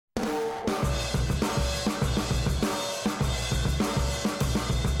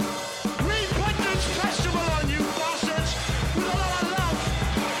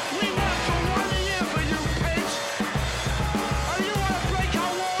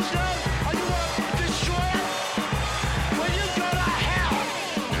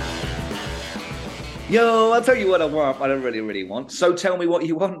Yo, I'll tell you what I want, what I really, really want. So tell me what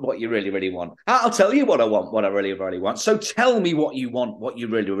you want, what you really, really want. I'll tell you what I want, what I really, really want. So tell me what you want, what you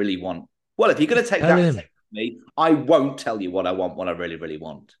really, really want. Well, if you're going to take Tell that him. from me, I won't tell you what I want, what I really, really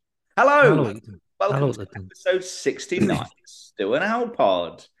want. I know Hello, what you do. I know welcome what to they do. episode 69, Stu and Al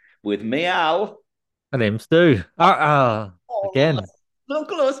Pod, with me, Al. My name's Stu. Oh, Again. so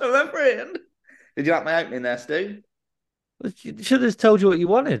close, remembering. Did you like my opening there, Stu? Well, you should have just told you what you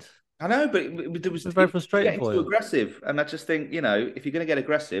wanted. I know, but It's been very it was frustrating getting for too you. aggressive, and I just think, if you're going to get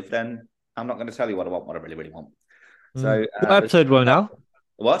aggressive, then I'm not going to tell you what I want, what I really, really want. So, What episode we're on now?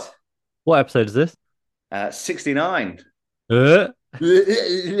 what? What episode is this? 69. Uh,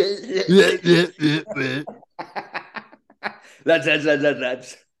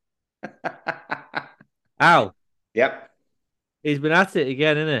 Lads. Ow. Yep. He's been at it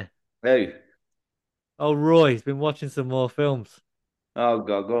again, isn't he? Oh, Oh, Roy, he's been watching some more films. oh,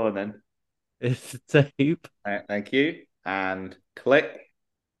 God, go on then. It's a tape. Thank you. And click.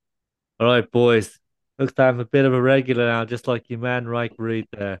 All right, boys. Looks like I'm a bit of a regular now, just like your man, Reich Reed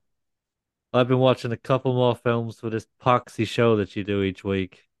there. I've been watching a couple more films for this poxy show that you do each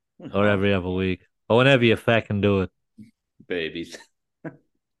week or Oh, every other week or whenever you can do it. babies.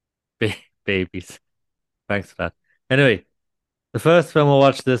 Babies. Thanks for that. Anyway, the first film I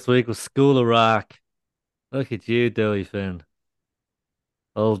watched this week was School of Rock. Look at you, Dewey Finn.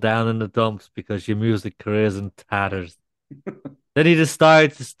 All down in the dumps because your music career's in tatters. Then he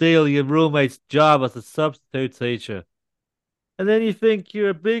decides to steal your roommate's job as a substitute teacher. And then you think you're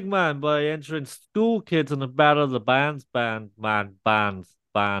a big man by entering school kids in the Battle of the Bands band.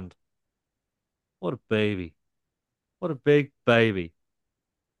 What a baby. What a big baby.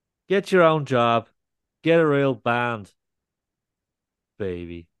 Get your own job. Get a real band,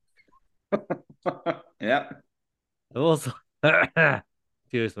 baby. Yep. Also,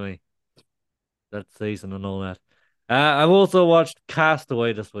 excuse me, that season and all that. I've also watched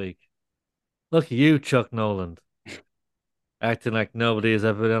Castaway this week. Look at you, Chuck Noland, acting like nobody has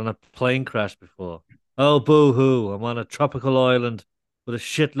ever been on a plane crash before. Oh, boo hoo, I'm on a tropical island with a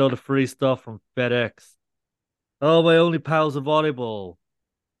shitload of free stuff from FedEx. Oh, my only pal's a volleyball,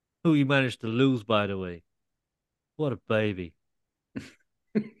 who you managed to lose, by the way. What a baby.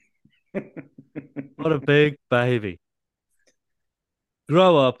 What a big baby.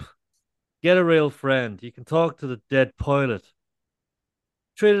 Grow up, get a real friend. You can talk to the dead pilot.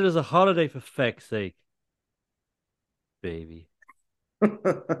 Treat it as a holiday for feck's sake, baby.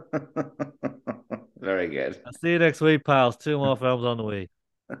 Very good. I'll see you next week, pals. Two more films on the way.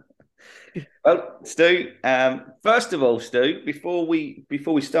 Well, Stu, first of all, Stu, before we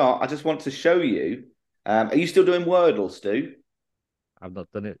start, I just want to show you. Are you still doing Wordle, Stu? I've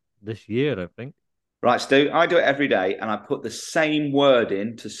not done it this year, I think. Right, Stu, I do it every day, and I put the same word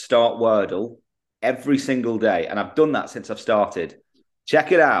in to start Wordle every single day, and I've done that since I've started.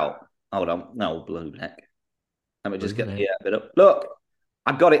 Check it out. Hold on, no blue neck. Let me just Blue get neck. the bit up. Look,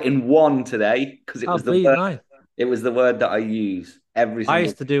 I got it in one today because it Oh, was the beat, word. nice. It was the word that I use every I single.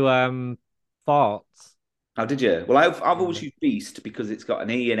 used to do farts. How did you? Well, I've always Yeah. used beast because it's got an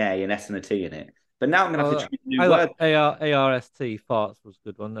E, an A, an S, and a T in it. But now I'm gonna have to Well, choose a new I word. got ARST farts was a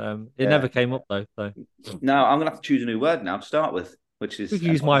good one. It Yeah. never came up though, so No, I'm gonna have to choose a new word now to start with, which you is can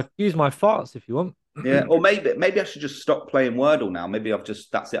use my farts if you want. yeah. Or maybe I should just stop playing Wordle now. Maybe I've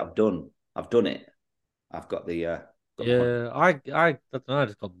just that's it. I've done. I've done it. I've got the Yeah, I don't know. I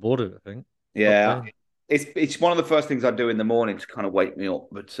just got bored of it. I think stop yeah. playing. It's one of the first things I do in the morning to kind of wake me up.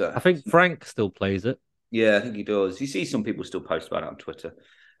 But I think Frank still plays it. yeah, I think he does. You see some people still post about it on Twitter.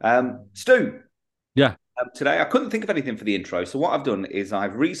 Stu, Yeah. today I couldn't think of anything for the intro, so what I've done is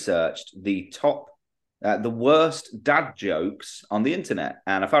I've researched the worst dad jokes on the internet,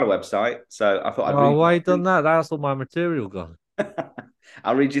 and I found a website. So I thought I'd Oh, read why you you done that? That's all my material gone. three.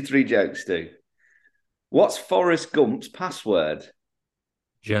 I'll read you three jokes, Stu. What's Forrest Gump's password?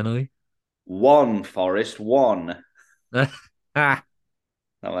 Generally. One, Forrest, one. Ah,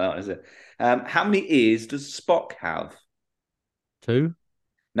 Oh, well, is it? How many ears does Spock have? two.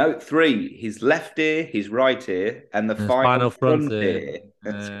 No, three. His left ear, his right ear, and the And his final final front frontier. ear.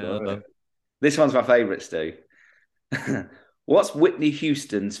 That's Well good. done. This one's my favourite, Stu. What's Whitney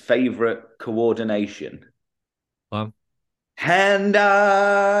Houston's favourite coordination? Well, Hand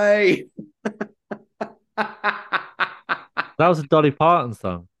eye. that was a Dolly Parton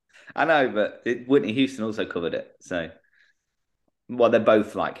song. I know, but Whitney Houston also covered it. So, well, they're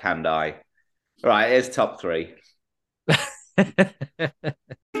both like hand eye. All right, here's top three.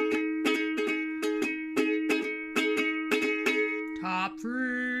 Top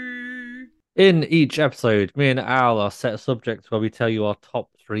three. In each episode, me and Al are set a subject where we tell you our top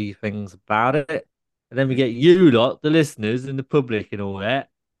three things about it. and then we get you lot, the listeners and the public and all that.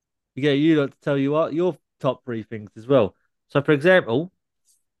 We get you lot to tell you what your top three things as well. So, for example,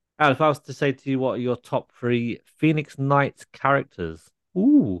 Al, if I was to say to you, what are your top three Phoenix Knights characters?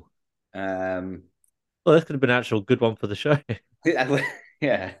 Ooh, Um, well, this could have been an actual good one for the show.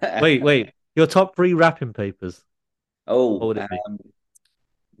 yeah. Wait, your top three wrapping papers. What Oh, would it be?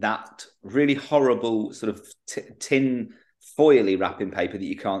 that really horrible sort of tin foily wrapping paper that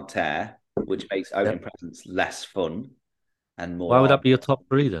you can't tear, which makes opening Yep. presents less fun and more Why would that be your arduous. top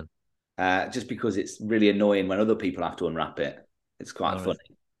three then? Just because it's really annoying when other people have to unwrap it. It's quite All right.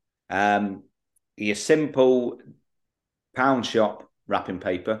 funny. Um, your simple pound shop wrapping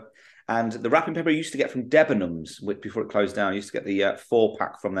paper. And the wrapping paper I used to get from Debenhams before it closed down. I used to get the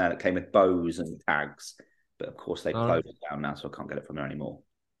 4-pack from there that came with bows and tags. But of course, they've All right. closed it down now, so I can't get it from there anymore.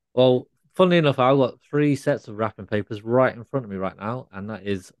 Well, funnily enough, I've got three sets of wrapping papers right in front of me right now, and that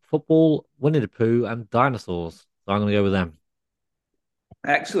is football, Winnie the Pooh, and dinosaurs. So I'm going to go with them.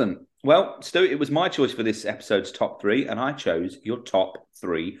 Excellent. Well, Stu, it was my choice for this episode's top three, and I chose your top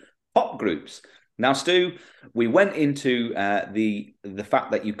three pop groups. Now, Stu, we went into the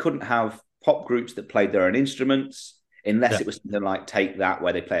fact that you couldn't have pop groups that played their own instruments unless Yeah. it was something like Take That,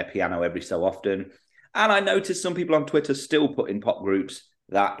 where they play a piano every so often. And I noticed some people on Twitter still put in pop groups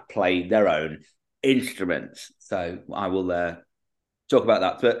that played their own instruments. So I will talk about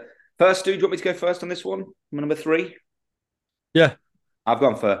that. But first, Stu, do you want me to go first on this one? Number three? Yeah. I've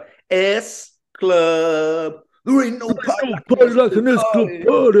gone for S Club. There ain't no party No like an party S like Club an S Club party.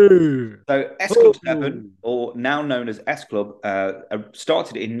 party. So S Club 7, Oh. or now known as S Club,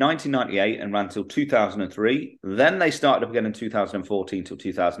 started in 1998 and ran till 2003. Then they started up again in 2014 till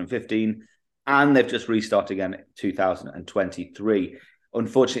 2015, and they've just restarted again in 2023.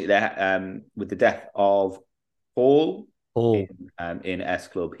 Unfortunately, with the death of Paul Oh. in S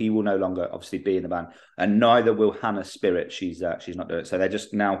Club, he will no longer obviously be in the band, and neither will Hannah Spirit. She's not doing it, so they're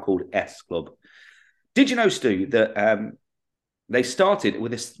just now called S Club. Did you know, Stu, that they started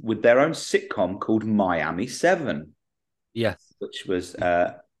with their own sitcom called Miami 7, Yes. which was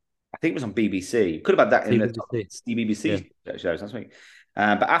I think it was on BBC. Could have had that in the top CBBC. Yeah. BBC shows. That's me.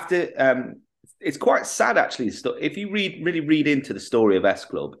 But after it's quite sad actually. If you really read into the story of S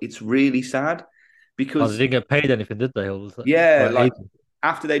Club, it's really sad Oh, they because didn't get paid anything, did they? Or was that, yeah, or like agent?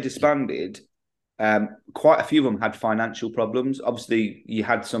 after they disbanded, quite a few of them had financial problems. Obviously, you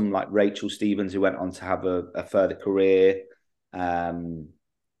had some like Rachel Stevens who went on to have a further career. I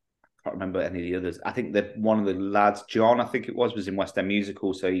can't remember any of the others. I think that one of the lads, John, I think it was in West End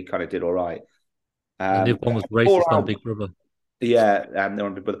Musical, so he kind of did all right. And the other one was racist on Big Brother. Yeah, they're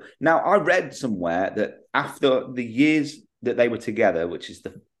on Big Brother. Now, I read somewhere that after the years that they were together, which is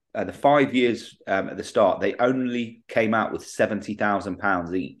the 5 years at the start, they only came out with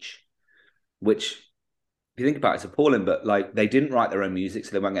 £70,000 each, which, if you think about it, it's appalling. But like, they didn't write their own music,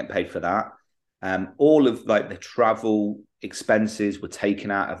 so they weren't getting paid for that. All of like the travel expenses were taken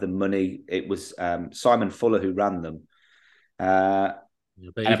out of the money. It was Simon Fuller who ran them, I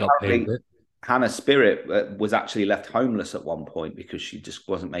bet and he got paid a apparently bit. Hannah Spirit was actually left homeless at one point because she just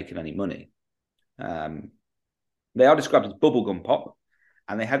wasn't making any money. Um, they are described as bubblegum pop,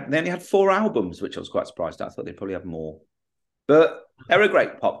 and they only had 4 albums, which I was quite surprised at. I thought they'd probably have more, but they're a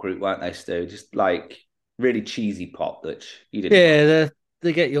great pop group, weren't they, Stu? Just like really cheesy pop that you didn't mind. Yeah,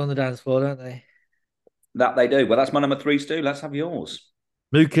 they get you on the dance floor, don't they? That they do. Well, that's my number three, Stu. Let's have yours.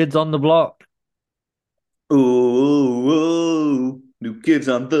 New Kids on the Block. Ooh, new kids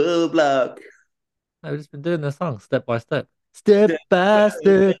on the block. I've just been doing the song step by step. Step Step by by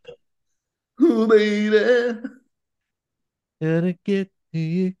step. step. Ooh, baby. Gonna get to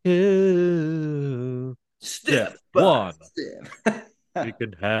you. Step Step by one. step. We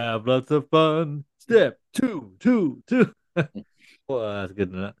can have lots of fun. Step two. Well, that's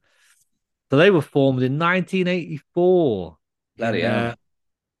good enough. So they were formed in 1984 Bloody in hell.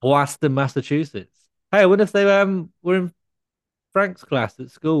 Boston, Massachusetts. Hey, I wonder if they were in Frank's class at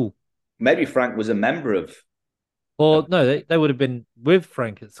school. Maybe Frank was a member of Or no, they would have been with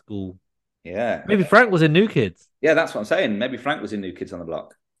Frank at school. yeah. Maybe Frank was in New Kids. Yeah, that's what I'm saying. Maybe Frank was in New Kids on the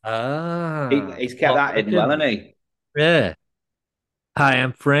Block. Ah, He's kept plot that hidden well, thickens. hasn't he? Yeah. Hi,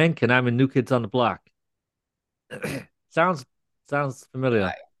 I'm Frank, and I'm in New Kids on the Block. sounds sounds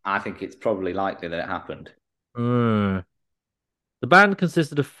familiar. I think it's probably likely that it happened. Mm. The band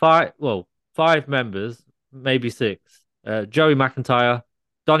consisted of five members, maybe six. Joey McIntyre,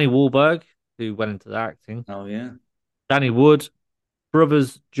 Donnie Wahlberg, who went into the acting, Oh yeah. Danny Wood,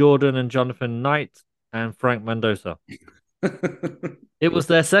 brothers Jordan and Jonathan Knight, and Frank Mendoza. It was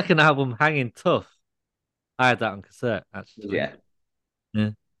their second album, Hanging Tough. I had that on cassette, actually. Yeah. Yeah.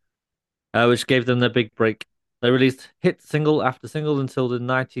 which gave them their big break. They released hit single after single until the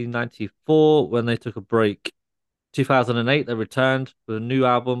 1994 when they took a break. 2008, they returned with a new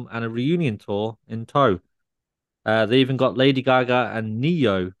album and a reunion tour in tow. They even got Lady Gaga and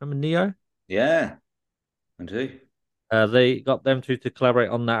Neo. Remember Neo? Yeah, I do. They got them to collaborate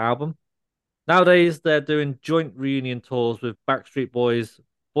on that album. Nowadays, they're doing joint reunion tours with Backstreet Boys,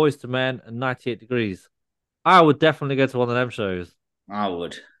 Boys to Men, and 98 Degrees. I would definitely go to one of them shows. I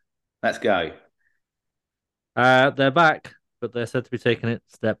would. Let's go. They're back, but they're said to be taking it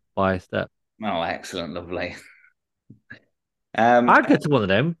step by step. Oh, excellent, lovely. Um, I'd go to one of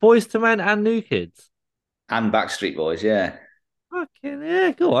them, Boys to Men and New Kids. and Backstreet Boys, yeah. Fucking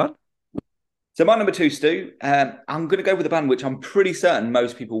yeah, go on. So my number two, Stu, I'm going to go with a band which I'm pretty certain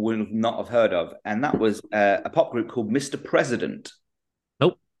most people will not have heard of, and that was a pop group called Mr. President.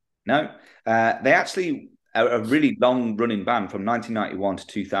 Nope. No, they actually are a really long-running band from 1991 to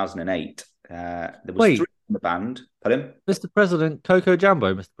 2008. There was three Wait, in the band. Put him, Mr. President, Coco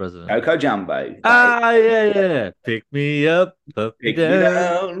Jambo, Mr. President. Coco Jambo. That is, Ah, yeah, yeah. Pick me up, put me pick me down.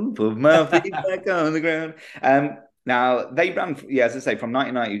 down, put my feet back on the ground. Now they ran, yeah, as I say, from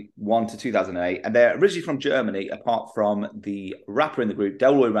 1991 to 2008, and they're originally from Germany. Apart from the rapper in the group,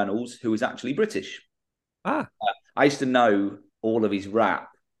 Delroy Reynolds, who is actually British. Ah, I used to know all of his rap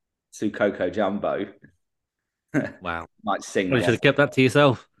to Coco Jumbo. wow. Might sing Well, you should along. have kept that to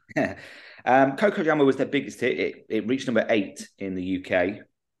yourself. Coco Jumbo was their biggest hit. It reached number 8 in the UK.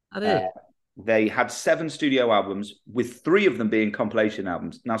 That Uh, it. they had 7 studio albums, with 3 of them being compilation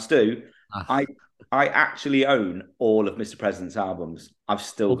albums. Now, Stu, Ah, I I actually own all of Mr. President's albums. I've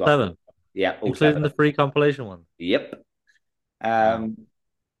still all got them. seven, Yeah, all including 7. the free compilation one. Yep. Wow. Um,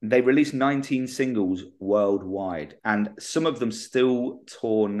 they released 19 singles worldwide, and some of them still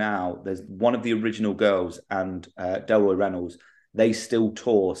tour now. There's one of the original girls and Delroy Reynolds. They still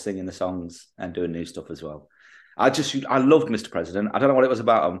tour singing the songs and doing new stuff as well. I loved Mr. President. I don't know what it was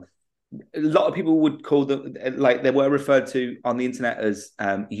about them. A lot of people would call them, like, they were referred to on the internet as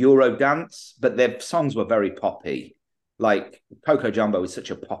Euro dance, but their songs were very poppy. Like Coco Jumbo is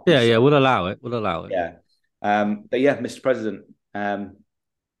such a poppy Yeah, song. yeah, we'll allow it. We'll allow it. Yeah. But yeah, Mr. President,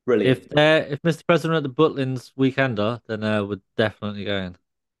 brilliant. If Mr. President at the Butlins Weekender, then we're definitely going.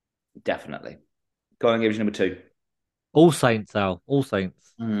 Definitely. Go on, give us number 2. All Saints, Al. All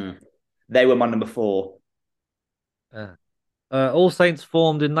Saints. Mm. They were my number 4. Yeah. All Saints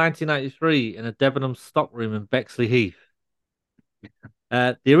formed in 1993 in a Debenhams stockroom in Bexley Heath.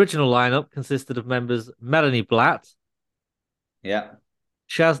 The original lineup consisted of members Melanie Blatt, Yeah.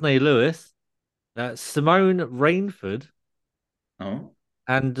 Shaznay Lewis, Simone Rainford, Oh.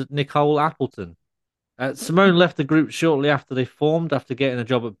 and Nicole Appleton. Simone left the group shortly after they formed after getting a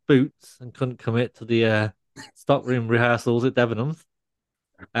job at Boots and couldn't commit to the stockroom rehearsals at Debenhams.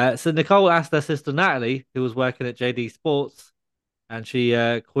 So Nicole asked her sister Natalie, who was working at JD Sports, and she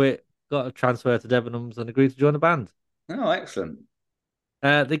quit, got a transfer to Debenhams, and agreed to join the band. Oh, excellent.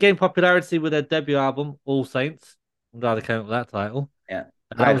 They gained popularity with their debut album, All Saints. I'm glad I came up with that title. Yeah.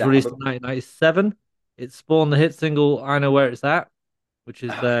 I That had was that released in album. 1997. It spawned the hit single "I Know Where It's At,"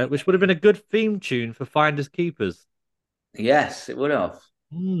 Oh, which would have been a good theme tune for Finders Keepers. yes, it would have.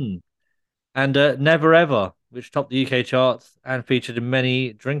 Hmm. And "Never Ever," which topped the UK charts and featured in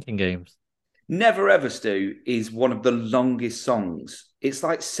many drinking games. Never Ever, Stu, is one of the longest songs. It's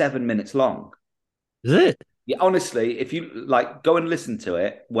like 7 minutes long. Is it? Yeah, honestly, if you like go and listen to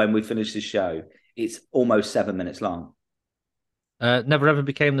it when we finish this show, it's almost 7 minutes long. Never Ever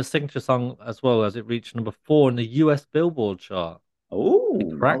became the signature song as well as it reached number 4 in the US Billboard chart. It Oh,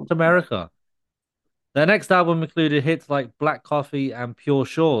 well, cracked America. Their next album included hits like Black Coffee and Pure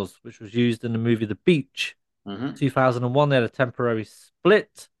Shores, which was used in the movie The Beach. mhm. 2001, they had a temporary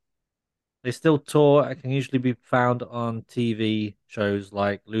split. They still tour and can usually be found on TV shows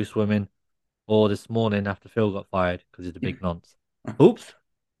like Loose Women or This Morning after Phil got fired because he's a big nonce. Oops.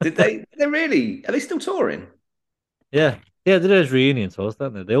 Did they really? Are they still touring? Yeah. Yeah, they do those reunion tours,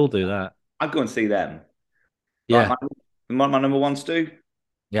 don't they? They all do that. I'd go and see them. Right, Yeah. my number 1, Stu.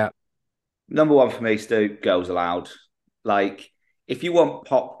 Yeah. Number 1 for me, Stu. Girls Aloud. Like, if you want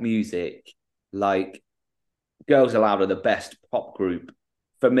pop music, like Girls Aloud are the best pop group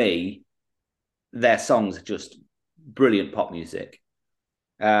for me. Their songs are just brilliant pop music.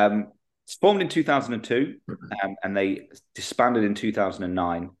 It's formed in 2002, and they disbanded in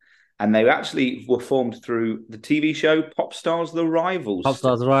 2009. And they actually were formed through the TV show Pop Stars The Pop Rivals.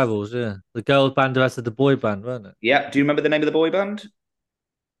 Stars Rivals, yeah. The girls band who has the boy band, weren't it? Yeah. Do you remember the name of the boy band?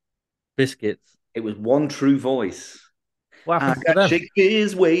 Biscuits. It was One True Voice. What I happened to got them?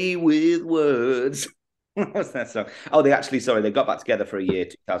 Shakespeare's way with words. What was that song? Oh, they actually, sorry, they got back together for a year,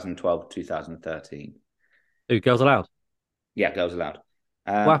 2012, 2013. Who Girls Aloud? Yeah, Girls Aloud.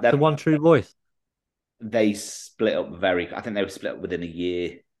 What happened to One True Voice? They split up I think they were split up within a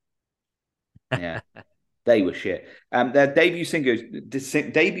year. Yeah, they were shit. Their debut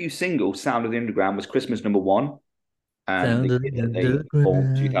single, "Sound of the Underground," was Christmas #1, and Sound the of year the that they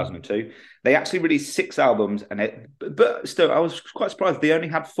formed, underground. 2002. They actually released 6 albums, but still, I was quite surprised they only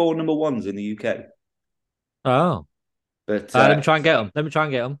had 4 #1s in the UK. Oh, But let me try and get them. Let me try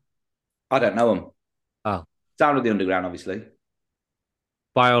and get them. I don't know them. Oh, Sound of the Underground, obviously,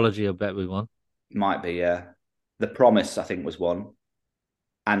 biology. I bet we won. might be. The Promise, I think, was one,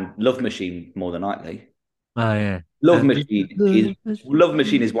 and Love Machine more than likely. Oh yeah. Love And this is Machine is love Love Machine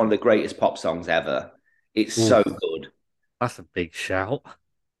machine. is one of the greatest pop songs ever. It's so Oof, good. that's a big shout.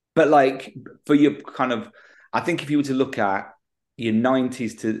 But like for your kind of, I think if you were to look at your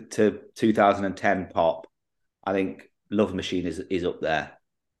 90s to 2010 pop, I think Love Machine is up there.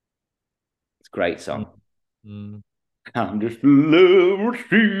 It's a great Mm, song. mm. I'm just love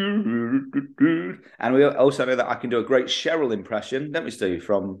machine. And we also know that I can do a great Cheryl impression, don't we, Stu,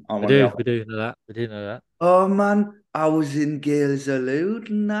 from on We one of the do. albums. We do know that. We do know that. Oh man, I was in Girls Aloud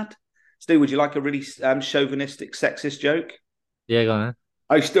and that. Stu, would you like a really chauvinistic, sexist joke? Yeah, go on.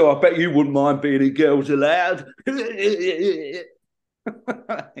 Hey, Stu, I bet you wouldn't mind being in Girls Aloud. There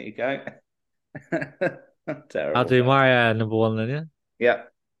you go. I'll Terrible. do my #1 then. Yeah. Yeah.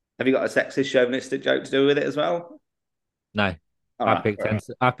 Have you got a sexist, chauvinistic joke to do with it as well? No, All right, fair enough.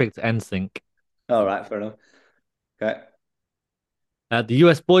 I picked NSYNC. All right, fair enough. Okay. The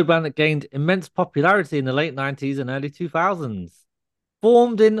US boy band that gained immense popularity in the late 90s and early 2000s.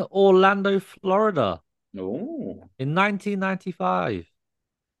 Formed in Orlando, Florida Oh, in 1995.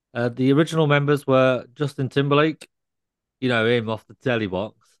 The original members were Justin Timberlake, you know him off the telly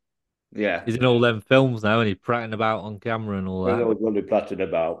box. yeah. He's in all them films now and he's prattling about on camera and all There's that. always what we're platting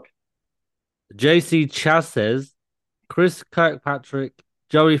about. JC Chaz says Chris Kirkpatrick,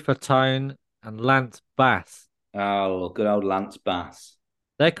 Joey Fatone, and Lance Bass. Oh, good old Lance Bass.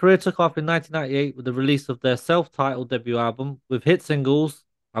 Their career took off in 1998 with the release of their self-titled debut album with hit singles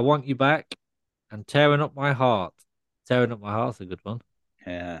I Want You Back and Tearing Up My Heart. Tearing Up My Heart's a good one.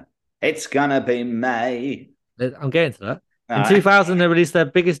 Yeah. It's gonna be May. I'm getting to that. All In right. 2000, they released their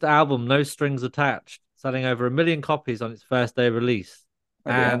biggest album, No Strings Attached, selling over 1 million copies on its first day release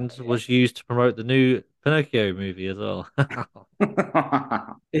Bloody and hell. was used to promote the new Pinocchio movie as well.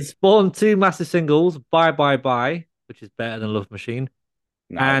 It spawned two massive singles, Bye Bye Bye, which is better than Love Machine,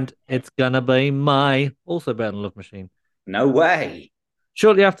 No. and It's Gonna Be My, also better than Love Machine. No way.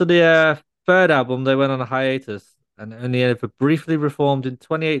 Shortly after the third album, they went on a hiatus and only ever briefly reformed in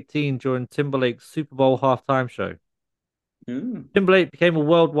 2018 during Timberlake's Super Bowl halftime show. Mm. Timberlake became a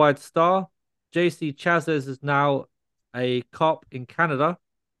worldwide star. JC Chazes is now a cop in Canada.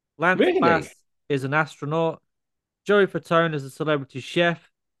 Lance Really? Bass is an astronaut. Joey Fatone is a celebrity chef.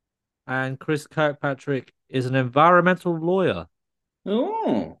 And Chris Kirkpatrick is an environmental lawyer.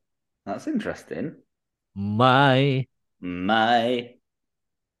 Oh, that's interesting. My. My.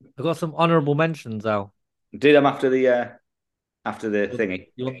 I've got some honorable mentions, Al. Do them after the thingy.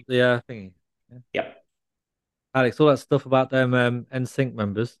 You want the thingy? Yeah. Yep. Alex, all that stuff about them NSYNC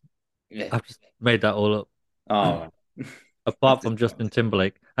members. Yeah. I've just made that all up. Oh, Apart from Justin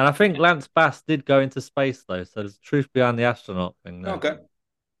Timberlake. And I think Lance Bass did go into space though, so there's truth behind the astronaut thing there. okay.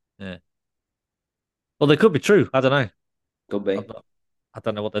 Yeah. Well, they could be true. I don't know. Could I'm be. not, I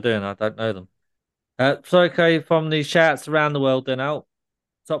don't know what they're doing. I don't know them. So okay, from the shouts around the world then out.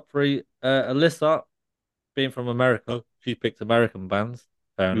 Top three, Alyssa, being from America, she picked American bands.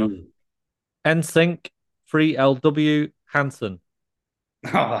 Fair enough. Mm. NSYNC, 3LW, Hanson.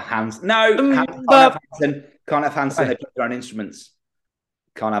 Oh, Hans. No, can't have But Hanson. Can't have Hanson. why? They play their own instruments.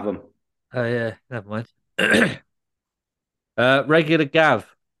 Can't have them. Oh yeah, never mind. Regular Gav,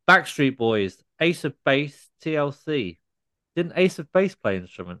 Backstreet Boys, Ace of Base, TLC. Didn't Ace of Base play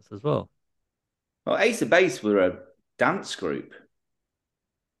instruments as well? Well, Ace of Base were a dance group.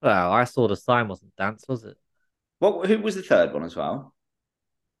 Well, I saw the sign wasn't dance, was it? What? Who was the third one as well?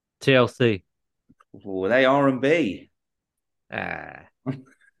 TLC. Were they R&B? Ah,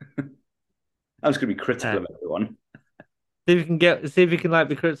 I was going to be critical ah. of everyone. See if you can like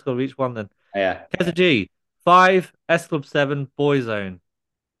be critical of each one then. Yeah, Keza G, 5, S Club 7, Boyzone.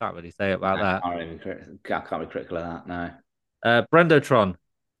 Can't really say about I that. can't be critical of that. No. Brendotron,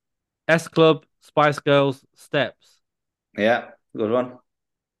 S Club, Spice Girls, Steps. Yeah, good one.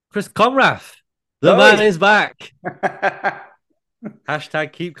 Chris Comrath, the Oi! man is back.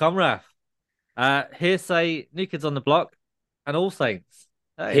 Hashtag keep Comrath. Hearsay, New Kids on the Block, and All Saints.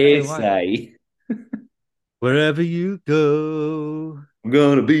 Hey, you're doing right. Hearsay. Wherever you go. I'm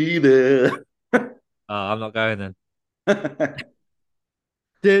gonna be there. Oh, I'm not going then.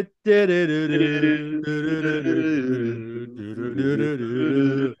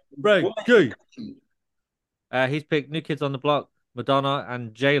 Frankie. He's picked New Kids on the Block, Madonna,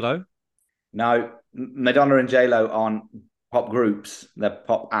 and J Lo. No, Madonna and J Lo aren't pop groups. They're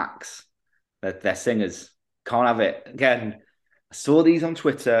pop acts. They're singers. Can't have it. Again, I saw these on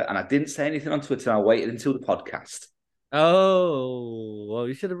Twitter and I didn't say anything on Twitter. I waited until the podcast. Oh, well,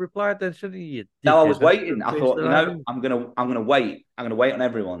 you should have replied then, shouldn't you, No, I dickhead? was That's waiting. I fish thought, their own. I'm gonna wait. I'm gonna wait on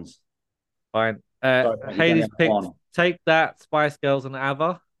everyone's. Fine. Sorry, mate, you can only Haley's have picked one. Take That, Spice Girls, and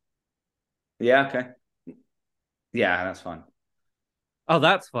Ava. Yeah, okay. Yeah, that's fine. Oh,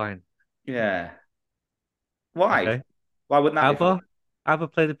 that's fine. Yeah. Why? Okay. Why wouldn't that be fine? Ava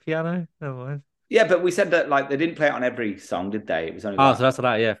play the piano. Never mind. Yeah, but we said that like they didn't play it on every song, did they? It was only Oh, like so that's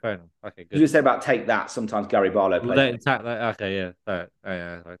that. Yeah, fair enough. Okay, as good. we said about Take That. Sometimes Gary Barlow plays. Let intact that. Okay, yeah. All right. Oh,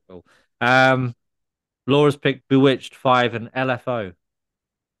 yeah, right, cool. Laura's picked Bewitched 5 and LFO.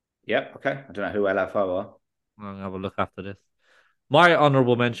 Yep. Okay. I don't know who LFO are. I'm gonna have a look after this. My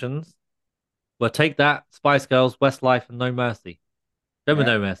honourable mentions were Take That, Spice Girls, Westlife, and No Mercy. Remember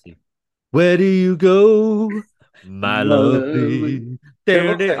Yeah. No Mercy? Where do you go, my My lovely. lovely? Who There,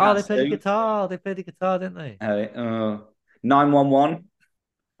 else there. they Oh, had, they played the Stu? guitar. They played the guitar, didn't they? 911.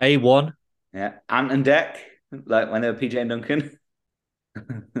 A1. Yeah. Ant and Deck, like when they were PJ and Duncan.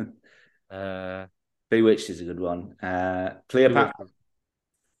 Uh, Bewitched is a good one. Cleopatra.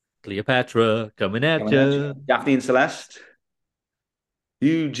 Cleopatra coming at Coming at you. you. Daphne and Celeste.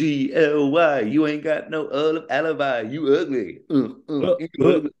 UGLY. You ain't got no alibi. You ugly. You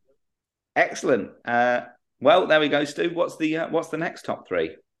ugly. Excellent. Well, there we go, Stu. What's the next top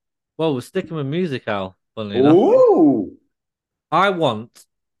three? Well, we're sticking with music, Al, funnily enough. Ooh, I want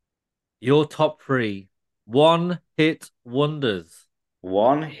your top three one hit wonders.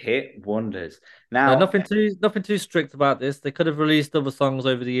 one hit wonders. Now, Now, nothing too strict about this. They could have released other songs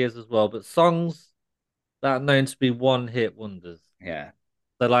over the years as well, but songs that are known to be one hit wonders. yeah,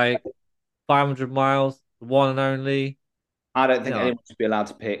 They're like 500 Miles, the one and only. I don't You think know, anyone should be allowed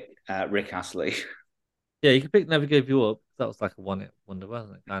to pick Rick Astley. yeah, you can pick Never Give You Up. That was like a one hit wonder,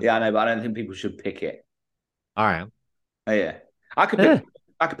 wasn't it? Kind Yeah, of. I know, but I don't think people should pick it. I am. Oh, yeah, I could pick Yeah,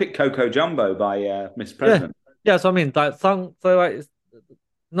 I could pick Coco Jumbo by Miss yeah, President, yeah. So I mean, like song. So like,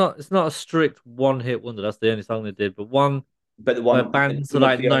 it's not a strict one hit wonder. That's the only song they did, but one but the where one bands pretty are much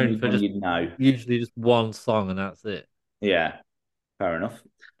like the known only for one just you'd know. usually just one song and that's it. Yeah, fair enough.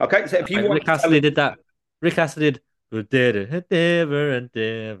 Okay, so if you Like want Rick to tell Astley us, did that. Rick Astley did "Who Did It Never and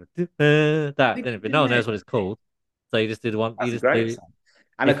Never that, didn't it? But no one knows what it's called. So you just did one. You that's a just great do. song.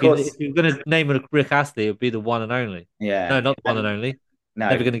 And of course, If you're gonna name it Rick Astley, it would be the one and only. No, yeah, not the one and and only.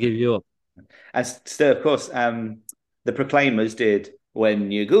 Never no, gonna give you up. and still, of course, the Proclaimers did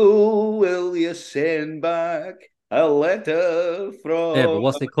 "When You Go, Will You Send Back a Letter Yeah, but from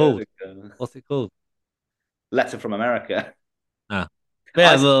what's it called? America?" What's it called? Letter from America. Ah, I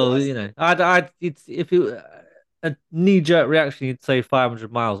yeah. Well, it's if you a knee jerk reaction, you'd say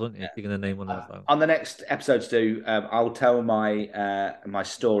 500 miles, wouldn't you? yeah. If you're gonna name one of those songs. On the next episode, Stu, I'll tell my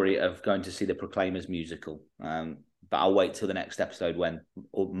story of going to see the Proclaimers musical. But I'll wait till the next episode when,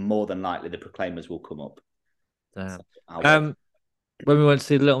 or more than likely, the Proclaimers will come up. So Damn. I'll wait. Um, when we went to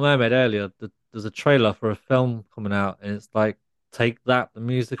see The Little Mermaid earlier, there's a trailer for a film coming out, and it's like Take That the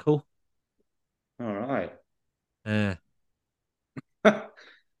musical. All right. Yeah.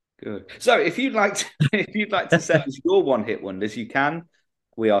 Good. So if you'd like to send us your one hit wonders, you can.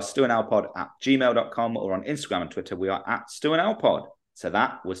 We are stewandalpod at gmail.com or on Instagram and Twitter. We are at stewandalpod. So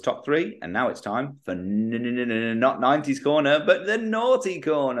that was top three. And now it's time for not 90s corner, but the naughty You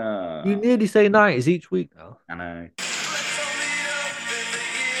corner. nearly say 90s each week now. I know.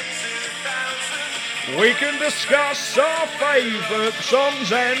 We can discuss our favourite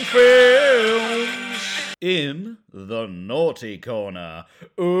songs and films in the Naughty Corner.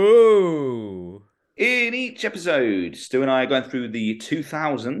 Ooh. In each episode, Stu and I are going through the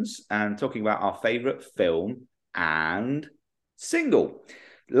 2000s and talking about our favourite film and single.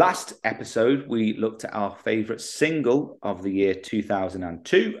 Last episode, we looked at our favourite single of the year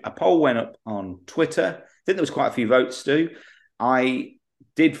 2002. A poll went up on Twitter. I think there was quite a few votes, Stu. I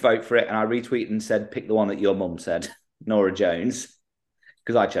did vote for it and I retweeted and said, pick the one that your mum said, Nora Jones,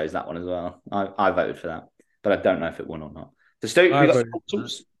 because I chose that one as well. I voted for that, but I don't know if it won or not. So, Stu, have I you got voted some for that.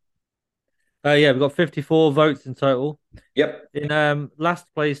 thoughts? Yeah, we've got 54 votes in total. Yep. In last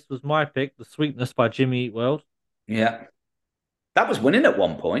place was my pick, The Sweetness by Jimmy Eat World. Yeah. That was winning at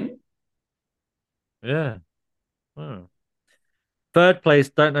one point. Yeah. Oh. Third place,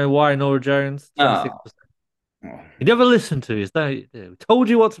 Don't Know Why, Nora Jones, Oh, 26%. Oh, You never listened to us. No, we told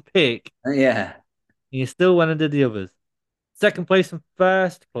you what to pick, yeah. and you still went and did the others. Second place and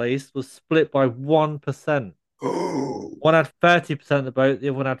first place was split by 1%. One had 30% of the vote, the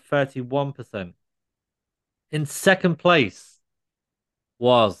other one had 31%. In second place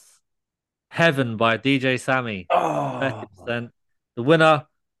was Heaven by DJ Sammy, Oh, 30%. The winner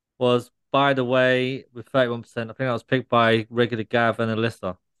was By the Way with 31%. I think that was picked by regular Gav and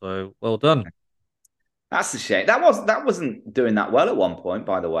Alyssa. So well done. that's a shame. That wasn't doing that well at one point,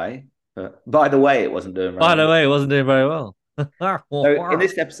 by the way. But by the way, it wasn't doing very By the well. way, it wasn't doing very well. So in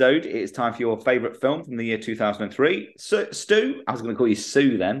this episode, it's time for your favourite film from the year 2003. So, Stu, I was going to call you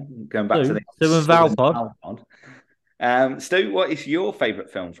Sue then, going back to the Sue and Sue and Valpod. Valpod. Stu, what is your favourite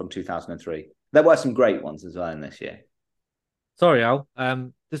film from 2003? There were some great ones as well in this year. Sorry, Al.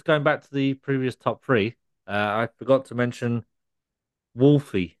 Just going back to the previous top three, I forgot to mention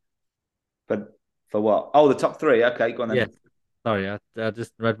Wolfie. But for what? Oh, the top three. Okay, go on Yeah, then. sorry, I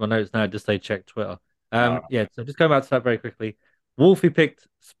just read my notes now. Just say check Twitter. All right. Yeah. So just going back to that very quickly. Wolfie picked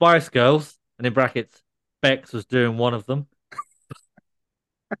Spice Girls, and in brackets, Bex was doing one of them.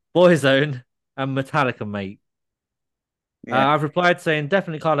 Boyzone and Metallica, mate. Yeah. I've replied saying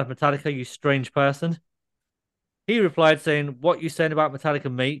definitely can't have Metallica, you strange person. He replied saying, "What you saying about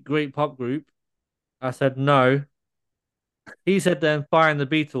Metallica, mate? Great pop group." I said no. He said then fine the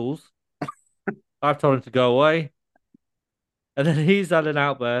Beatles. I've told him to go away. And then he's had an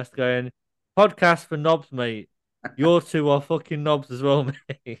outburst going, podcast for knobs, mate. Your two are fucking knobs as well,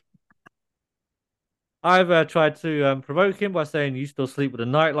 mate. I've tried to provoke him by saying you still sleep with a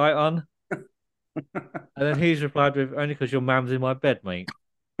nightlight on. And then he's replied with only because your mam's in my bed, mate.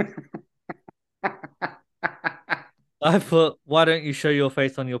 I thought, why don't you show your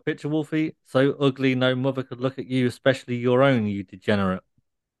face on your picture, Wolfie? So ugly no mother could look at you, especially your own, you degenerate.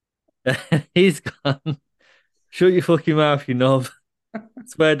 He's gone. Shut your fucking mouth, you knob.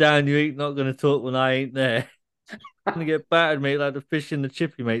 Swear down you ain't not gonna talk when I ain't there. Gonna get battered, mate, like the fish in the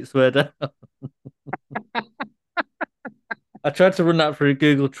chippy, mate. Swear down. I tried to run that through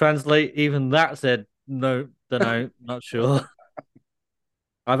Google Translate. Even that said, no, don't know, not sure.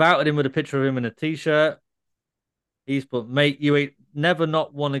 I've outed him with a picture of him in a t-shirt. He's put, mate, you ain't never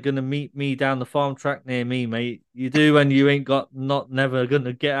not wanna gonna meet me down the farm track near me, mate. You do and you ain't got not never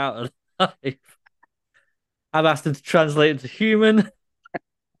gonna get out of life. I've asked him to translate into human.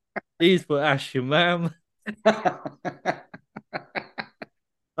 He's put ash your ma'am.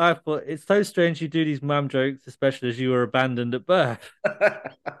 I thought it's so strange you do these mum jokes, especially as you were abandoned at birth.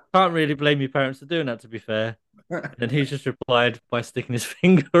 Can't really blame your parents for doing that, to be fair. And then he just replied by sticking his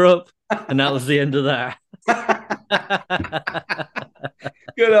finger up, and that was the end of that.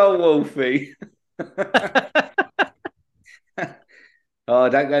 Good old Wolfie. Oh,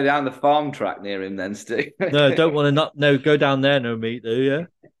 don't go down the farm track near him then, Stu. No, don't want to not no go down there, no meat, do you?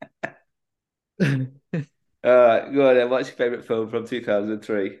 Go on then. What's your favourite film from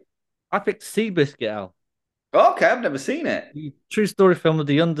 2003? I picked Seabiscuit out. Okay, I've never seen it. The true story film of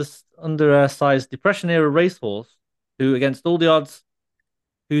the undersized Depression era racehorse who's against all odds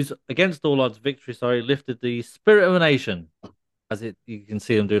victory, lifted the spirit of a nation. You can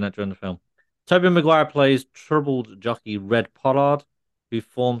see them doing that during the film. Tobey Maguire plays troubled jockey Red Pollard, who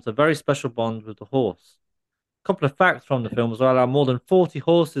forms a very special bond with the horse. A couple of facts from the film as well are more than 40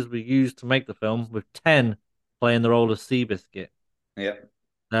 horses were used to make the film, with 10 playing the role of Seabiscuit. Yeah.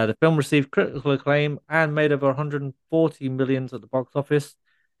 The film received critical acclaim and made over 140 millions at the box office.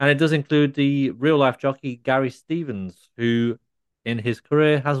 And it does include the real life jockey Gary Stevens, who in his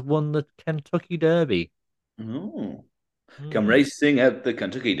career has won the Kentucky Derby. Oh. Come racing at the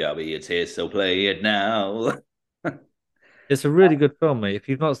Kentucky Derby. It's here, so play it now. It's a really good film, mate. If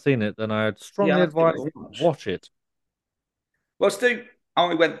you've not seen it, then I'd strongly advise you to watch it. Well, Stu, I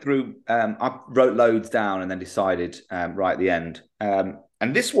only went through, I wrote loads down and then decided right at the end.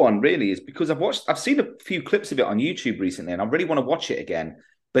 And this one really is because I've seen a few clips of it on YouTube recently, and I really want to watch it again.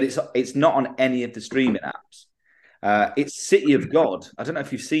 But it's not on any of the streaming apps. It's City of God. I don't know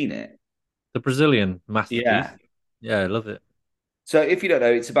if you've seen it. The Brazilian masterpiece. Yeah. Yeah, I love it. So if you don't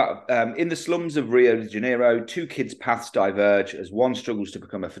know, it's about in the slums of Rio de Janeiro, two kids' paths diverge as one struggles to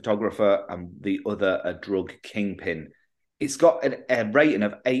become a photographer and the other a drug kingpin. It's got a rating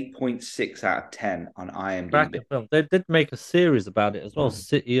of 8.6 out of 10 on IMDb. Film. They did make a series about it as well.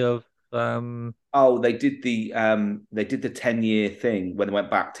 City of Oh, they did the 10-year thing when they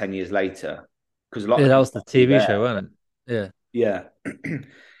went back 10 years later. Because that was the TV show, wasn't it? Yeah.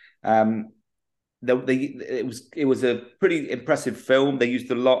 It was a pretty impressive film. They used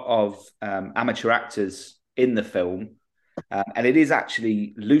a lot of amateur actors in the film, And it is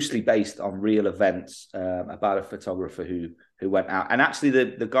actually loosely based on real events about a photographer who went out. And actually,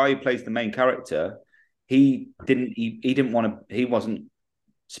 the guy who plays the main character, he didn't want to. He wasn't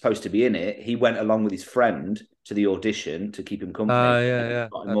supposed to be in it. He went along with his friend to the audition to keep him company. Yeah.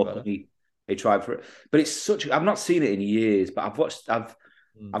 Got him Heard up about and it. he tried for it. But it's such. I've not seen it in years, but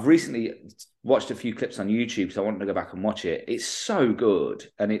I've recently watched a few clips on YouTube, so I wanted to go back and watch it. It's so good,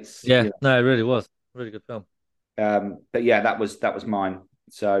 and it's Yeah, no, it really was. Really good film. but yeah, that was mine.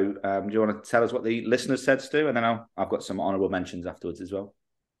 So do you want to tell us what the listeners said, Stu, and then I've got some honourable mentions afterwards as well.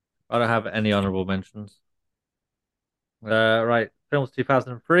 I don't have any honourable mentions. Right, films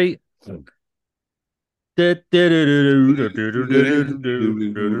 2003.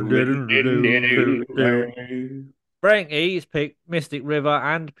 Frankie's picked Mystic River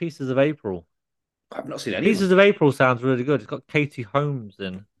and Pieces of April. I've not seen any of them. Pieces of April sounds really good. It's got Katie Holmes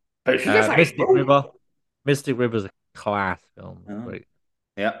in. Mystic River. Mystic River's a class film. Oh. Great.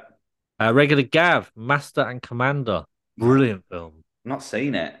 Yeah. Regular Gav, Master and Commander. Brilliant film. Not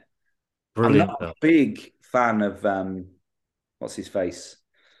seen it. Brilliant I'm not film. a big fan of what's his face?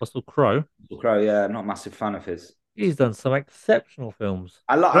 Russell Crowe. Russell Crowe, yeah, not a massive fan of his. He's done some exceptional films.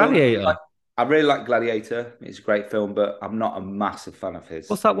 Gladiator. I really like Gladiator. It's a great film, but I'm not a massive fan of his.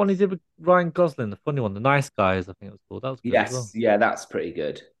 What's that one he did with Ryan Gosling? The funny one, The Nice Guys, I think it was called. That was good as well. Yeah, that's pretty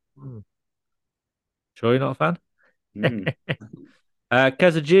good. Sure you're not a fan? Mm.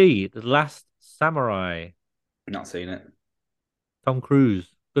 Keza G, The Last Samurai. Not seen it. Tom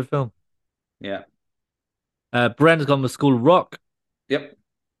Cruise. Good film. Yeah. Bren's gone with School of Rock. Yep.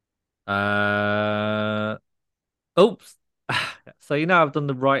 Oops. So I've done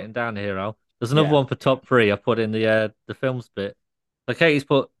the writing down here, Al. There's another one for top three. I put in the films bit. So Katie's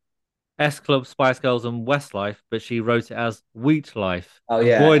put S Club, Spice Girls, and Westlife, but she wrote it as Wheat Life. Oh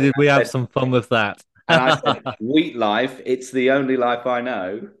yeah. Boy, did we have some fun with that. And I said, Wheat Life, it's the only life I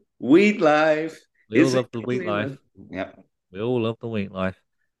know. Wheat Life. We all love the Wheat Life. Yep. We all love the Wheat Life.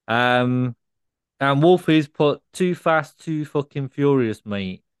 And Wolfie's put Too Fast, Too Fucking Furious,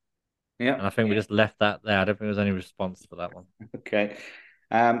 mate. Yeah. And I think we just left that there. I don't think there was any response to that one. Okay.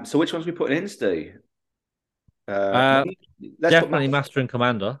 So which ones are we putting in, Stu? Definitely Master and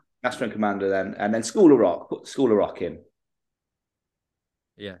Commander. Master and Commander then. And then School of Rock. Put School of Rock in.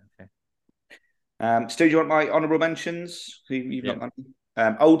 Yeah, okay. Stu, do you want my honourable mentions? You've not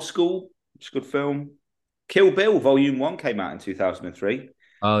got Old School, it's a good film. Kill Bill Volume 1 came out in 2003.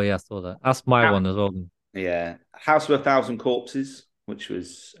 Oh, yeah, I saw that. That's my one as well. Yeah. House of a Thousand Corpses, which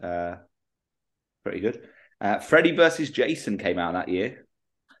was pretty good. Freddy versus Jason came out that year.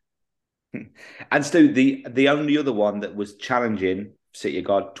 And Stu, the only other one that was challenging City of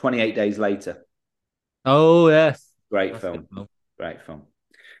God, 28 Days Later. Oh, yes. Great film. Great film.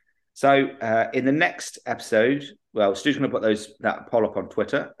 So in the next episode, well, Stu's going to put that poll up on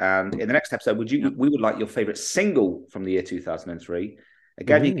Twitter. And in the next episode, we would like your favourite single from the year 2003.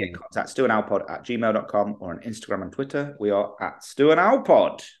 Again, you can get in contact stuandalpod@gmail.com or on Instagram and Twitter. We are at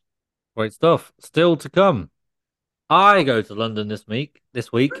stuandalpod. Great stuff. Still to come. I go to London this week. I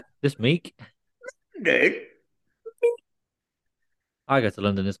go to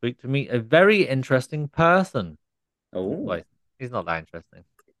London this week to meet a very interesting person. Oh. Wait, he's not that interesting.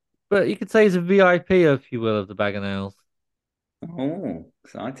 But you could say he's a VIP, if you will, of the Bag of Nails. Oh,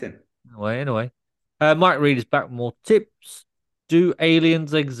 exciting. Anyway. Mike Reed is back with more tips. Do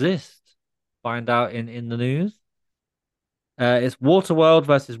aliens exist? Find out in the news. It's Waterworld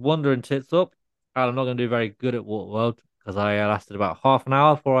versus Wonder and Tits Up. I'm not going to do very good at Waterworld because I lasted about half an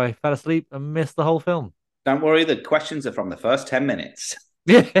hour before I fell asleep and missed the whole film. Don't worry, the questions are from the first 10 minutes.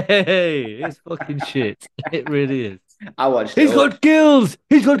 Yay! It's fucking shit. It really is. I watched it. He's got gills!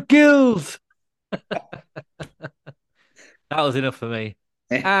 He's got gills! That was enough for me.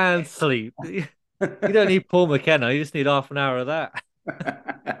 And sleep. You don't need Paul McKenna. You just need half an hour of that.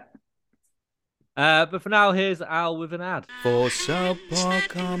 But for now, here's Al with an ad. For subpar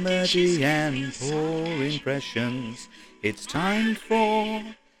comedy and poor impressions, it's time for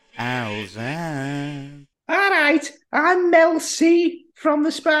Al's ad. All right, I'm Mel C from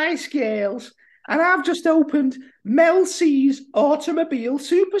the Spice Girls, and I've just opened Mel C's Automobile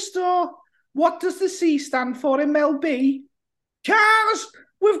Superstore. What does the C stand for in Mel B? Cars!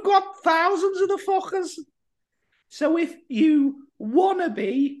 We've got thousands of the fuckers. So if you want to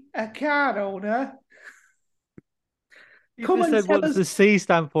be a car owner, You just said, what does the C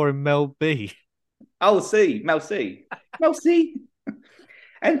stand for in Mel B? Oh, C, Mel C. Mel C.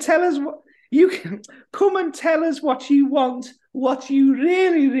 And tell us what you can come and tell us what you want, what you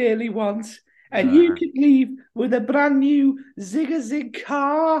really, really want. And you could leave with a brand new Zig-a-Zig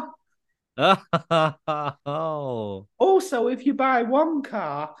car. Oh. Also, if you buy one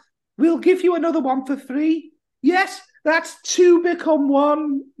car, we'll give you another one for free. Yes, that's two become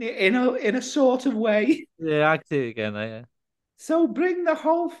one in a sort of way. Yeah, I can see it again. Yeah. So bring the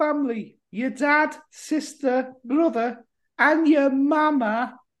whole family, your dad, sister, brother, and your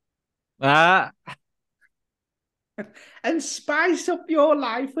mama, Ah, and spice up your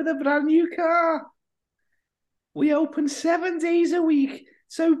life with a brand new car. We open 7 days a week,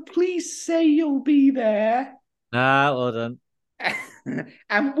 so please say you'll be there. well done. And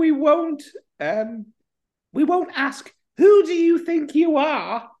um we won't ask who do you think you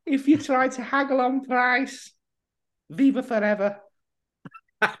are if you try to haggle on price. Viva forever.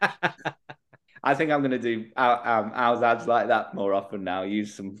 I think I'm going to do our ads like that more often now.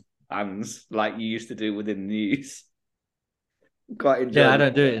 Use some hands like you used to do within the news. Quite Yeah, enjoy I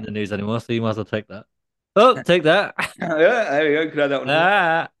don't do it in the news anymore, so you might as well take that. Oh, take that. Yeah, there we go. Could have that one as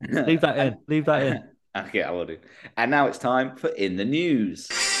Ah, well. leave that in. Leave that in. Okay, I will do. And now it's time for In the News.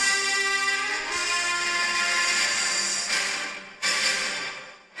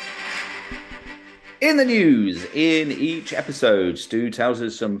 In the news, in each episode, Stu tells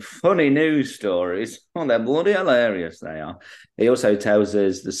us some funny news stories. Oh, they're bloody hilarious, they are. He also tells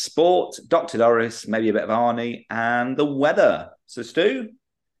us the sport, Dr. Doris, maybe a bit of Arnie, and the weather. So, Stu,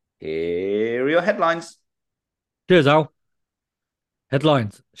 here are your headlines. Cheers, Al.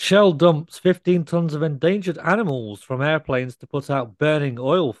 Headlines. Shell dumps 15 tons of endangered animals from airplanes to put out burning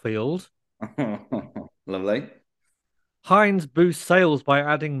oil field. Lovely. Heinz boosts sales by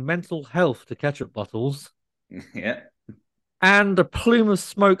adding mental health to ketchup bottles. Yeah. And a plume of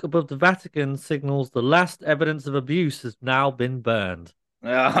smoke above the Vatican signals the last evidence of abuse has now been burned.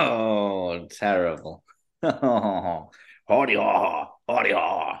 Oh, terrible. Oh, hardy ha, hardy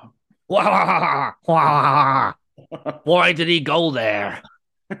ha. Why did he go there?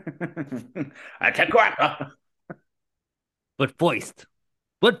 I take what? But voiced.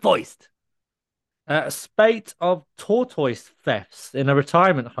 But voiced. A spate of tortoise thefts in a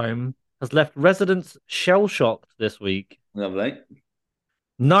retirement home has left residents shell-shocked this week. Lovely.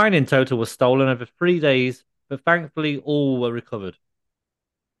 9 in total were stolen over 3 days, but thankfully all were recovered.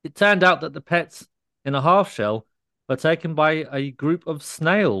 It turned out that the pets in a half shell were taken by a group of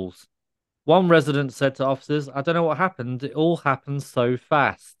snails. One resident said to officers, I don't know what happened. It all happened so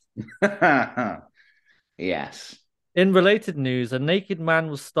fast. Yes. In related news, a naked man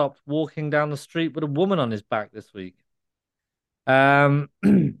was stopped walking down the street with a woman on his back this week. Here's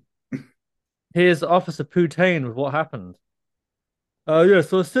Officer Putain with what happened. Yeah,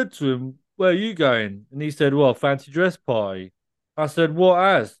 so I said to him, where are you going? And he said, well, fancy dress party. I said, what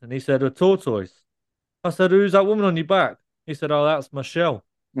as? And he said, a tortoise. I said, who's that woman on your back? He said, oh, that's Michelle.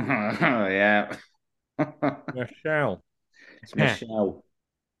 Yeah. Michelle. It's Michelle.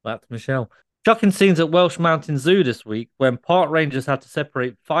 That's Michelle. Shocking scenes at Welsh Mountain Zoo this week when park rangers had to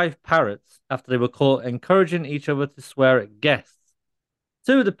separate 5 parrots after they were caught encouraging each other to swear at guests.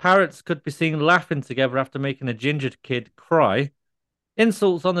 2 of the parrots could be seen laughing together after making a ginger kid cry.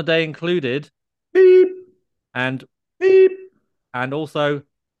 Insults on the day included Beep, and beep, and also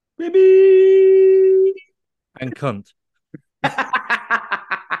beep, beep. and cunt.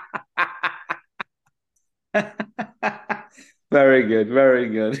 Very good, very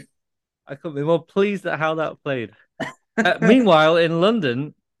good. I couldn't be more pleased at how that played. Meanwhile, in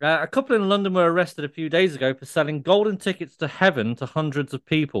London, a couple in London were arrested a few days ago for selling golden tickets to heaven to hundreds of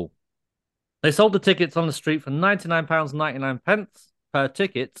people. They sold the tickets on the street for £99.99 per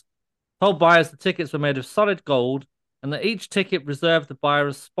ticket, told buyers the tickets were made of solid gold and that each ticket reserved the buyer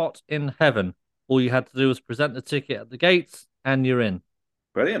a spot in heaven. All you had to do was present the ticket at the gates and you're in.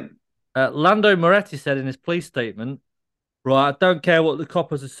 Brilliant. Lando Moretti said in his police statement, right, I don't care what the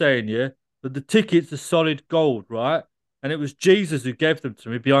coppers are saying, yeah, but the tickets are solid gold, right? And it was Jesus who gave them to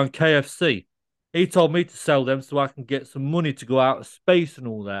me behind KFC. He told me to sell them so I can get some money to go out of space and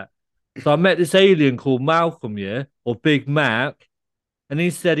all that. So I met this alien called Malcolm, yeah, or Big Mac, and he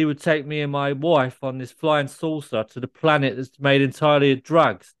said he would take me and my wife on this flying saucer to the planet that's made entirely of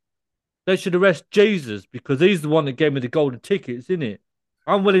drugs. They should arrest Jesus because he's the one that gave me the golden tickets, isn't it?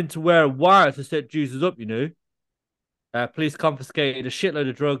 I'm willing to wear a wire to set Jesus up, you know. Police confiscated a shitload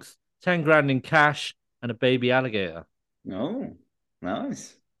of drugs, 10 grand in cash, and a baby alligator. Oh,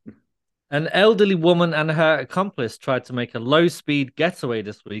 nice. An elderly woman and her accomplice tried to make a low-speed getaway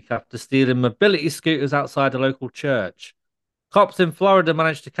this week after stealing mobility scooters outside a local church. Cops in Florida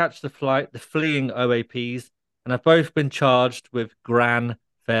managed to catch the fleeing OAPs, and have both been charged with grand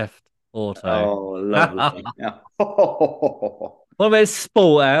theft auto. Oh, lovely. What about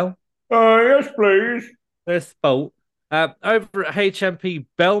sport, Al? Oh, yes, please. There's sport. Over at HMP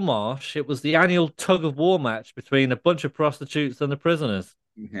Belmarsh, it was the annual tug of war match between a bunch of prostitutes and the prisoners.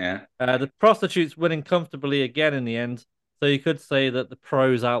 Yeah. The prostitutes winning comfortably again in the end, so you could say that the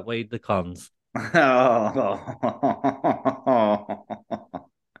pros outweighed the cons.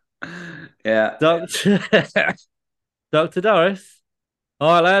 Yeah. Doctor, Dr. Doris.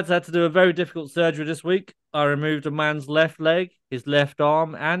 All right, lads, I had to do a very difficult surgery this week. I removed a man's left leg, his left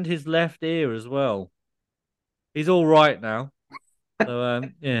arm, and his left ear as well. He's all right now. So,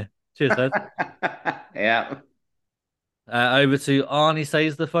 yeah. Cheers, lads. Yeah. Over to Arnie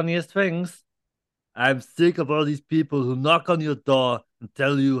says the funniest things. I'm sick of all these people who knock on your door and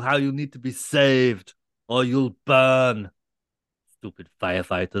tell you how you need to be saved or you'll burn. Stupid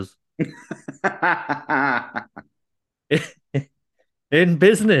firefighters. In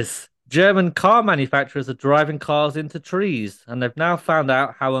business, German car manufacturers are driving cars into trees, and they've now found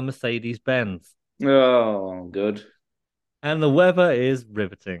out how a Mercedes bends. Oh, good. And the weather is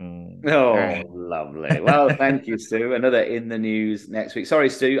riveting. Oh, lovely. Well, thank you, Stu. Another in the news next week. Sorry,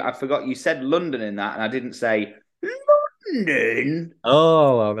 Stu, I forgot you said London in that, and I didn't say London.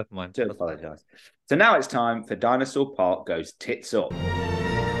 Oh, well, never mind. I do apologise. So now it's time for Dinosaur Park Goes Tits Up.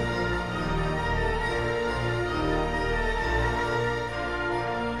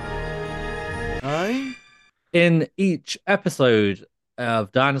 Aye? In each episode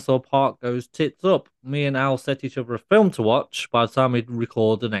of Dinosaur Park Goes Tits Up, me and Al set each other a film to watch by the time we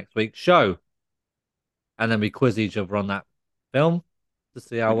record the next week's show. And then we quiz each other on that film to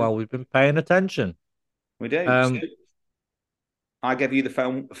see how well we've been paying attention. We do. So I gave you the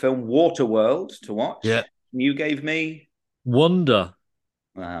film Waterworld to watch. Yeah. You gave me Wonder.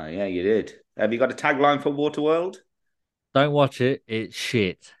 Yeah, you did. Have you got a tagline for Waterworld? Don't watch it. It's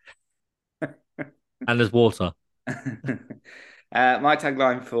shit. And there's water. My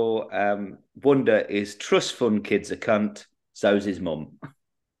tagline for Wonder is trust fund kid's a cunt, so's his mum.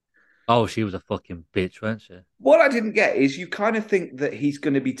 Oh, she was a fucking bitch, wasn't she? What I didn't get is you kind of think that he's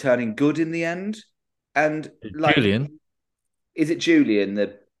going to be turning good in the end. And like, Julian. Is it Julian?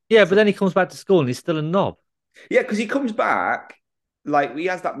 Yeah, but then he comes back to school and he's still a knob. Yeah, because he comes back, like he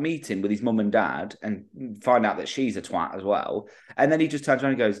has that meeting with his mum and dad and find out that she's a twat as well. And then he just turns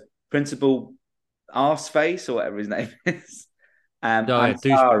around and goes, Principal Arseface or whatever his name is. I'm sorry.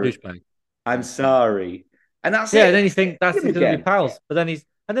 Douchebag. I'm sorry. And that's yeah, it. and then you think that's Him going to be again. pals. But then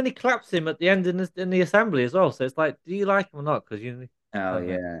he claps him at the end in the assembly as well. So it's like, do you like him or not? Because you Oh,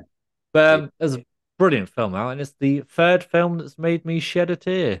 yeah. But it's a brilliant film out, and it's the third film that's made me shed a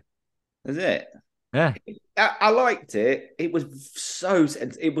tear. Is it? Yeah. I liked it. It was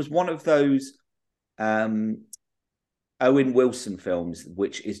it was one of those Owen Wilson films,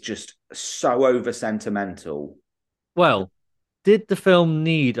 which is just so over sentimental. Well, did the film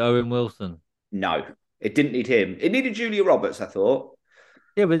need Owen Wilson? No, it didn't need him. It needed Julia Roberts, I thought.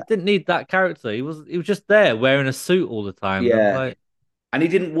 Yeah, but it didn't need that character. He was just there wearing a suit all the time. Yeah. And he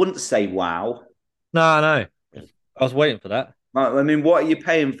didn't once say wow. No. I was waiting for that. I mean, what are you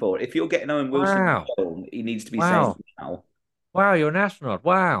paying for? If you're getting Owen Wilson Wow. film, he needs to be saying wow. Wow, you're an astronaut.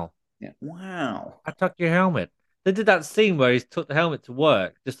 Wow. Yeah. Wow. I took your helmet. They did that scene where he took the helmet to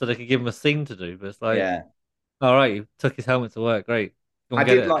work just so they could give him a scene to do. But it's like, yeah. All right, he took his helmet to work. Great. I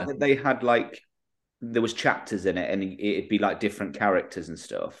did like that they had there was chapters in it and it'd be like different characters and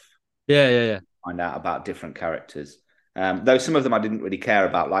stuff. Yeah. Find out about different characters. Though some of them I didn't really care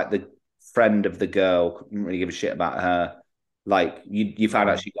about, like the friend of the girl, couldn't really give a shit about her. Like you found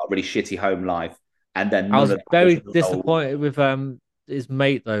out she got a really shitty home life, and then I was very disappointed with his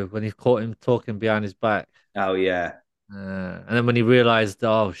mate though when he caught him talking behind his back. Oh yeah, and then when he realized,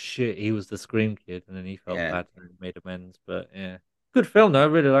 oh shit, he was the Scream kid, and then he felt bad and made amends. But yeah, good film though. I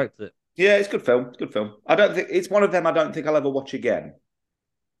really liked it. Yeah, it's a good film. It's a good film. I don't think it's one of them. I don't think I'll ever watch again.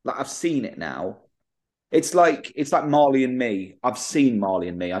 Like I've seen it now. It's like Marley and Me. I've seen Marley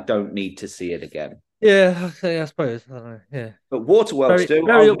and Me. I don't need to see it again. Yeah, I suppose. I don't know. Yeah, but Waterworld still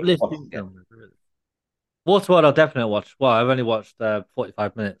very uplifting film. Waterworld, I'll definitely watch. Well, I've only watched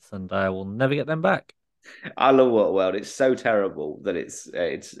 45 minutes, and I will never get them back. I love Waterworld. It's so terrible that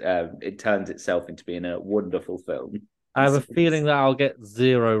it turns itself into being a wonderful film. I have a feeling that I'll get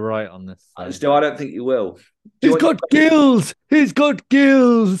 0 right on this. Still, I don't think you will. He's got gills. He's got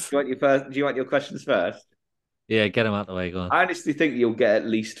gills. Do you want your questions first? Yeah, get them out the way. Go on. I honestly think you'll get at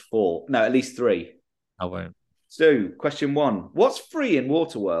least 4. No, at least 3. I won't. So, question 1: what's free in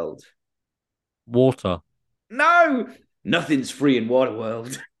Waterworld? Water. No, nothing's free in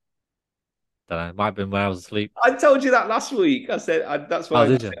Waterworld. Don't know. It might have been when I was asleep. I told you that last week. I said that's why I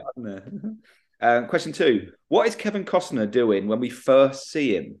put it on there. Question 2: what is Kevin Costner doing when we first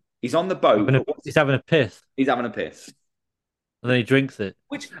see him? He's on the boat. He's having a piss. He's having a piss. And then he drinks it.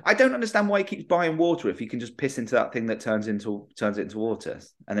 Which I don't understand why he keeps buying water if he can just piss into that thing that turns it into water,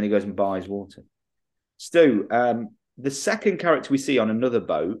 and then he goes and buys water. Stu, the second character we see on another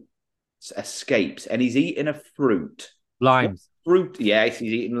boat escapes, and he's eating a fruit. Limes. What fruit? Yes,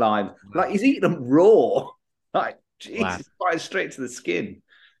 he's eating limes. Like he's eating them raw. Like Jesus, right straight to the skin.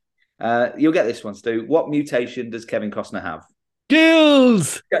 You'll get this one, Stu. What mutation does Kevin Costner have?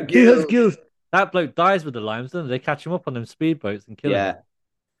 Gills. Gills. He has gills. That bloke dies with the limes, don't they? They catch him up on them speedboats and kill him.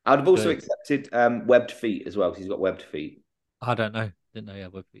 I'd have also accepted webbed feet as well because he's got webbed feet. I don't know. Didn't know he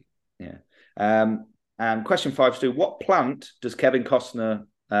had webbed feet. Yeah. And question 5, Stu. What plant does Kevin Costner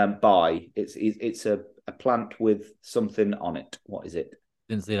buy? It's a plant with something on it. What is it?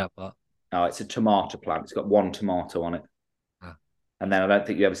 Didn't see that part. Oh, it's a tomato plant. It's got one tomato on it. Ah. And then I don't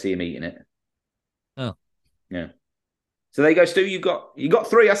think you ever see him eating it. Oh. Yeah. So there you go, Stu. You got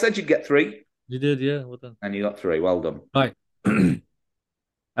 3. I said you'd get 3. You did, yeah. Well done. And you got 3. Well done. Right.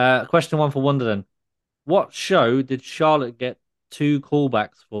 Question 1 for Wonder then. What show did Charlotte get 2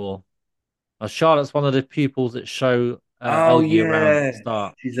 callbacks for? Charlotte's one of the pupils that show Olgie around at the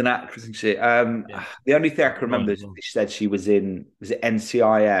start. She's an actress and shit. The only thing I can remember is she said she was in, was it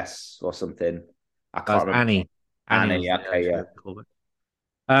NCIS or something? I can't remember. Annie. Annie, okay,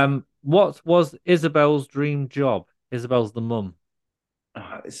 yeah. What was Isabel's dream job? Isabel's the mum.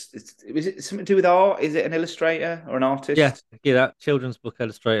 Is it something to do with art? Is it an illustrator or an artist? Yeah, that children's book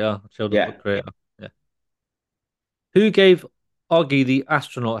illustrator, children's book creator. Yeah. Who gave Oggy the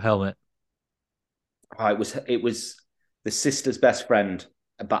astronaut helmet? It was the sister's best friend,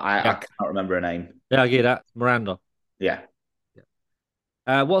 but I can't remember her name. Yeah, I get that. Miranda. Yeah.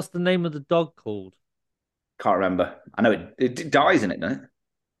 What's the name of the dog called? Can't remember. I know it dies in it, doesn't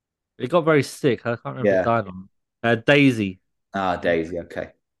it? It got very sick. I can't remember if it died on. Daisy. Daisy, okay.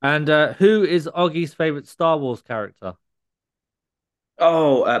 And who is Oggy's favorite Star Wars character?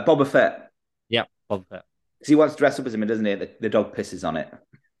 Oh, Boba Fett. Yeah, Boba Fett. Because he wants to dress up as him, doesn't he? The dog pisses on it,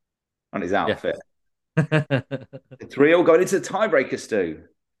 on his outfit. Yeah. 3 all going into the tiebreaker, Stu.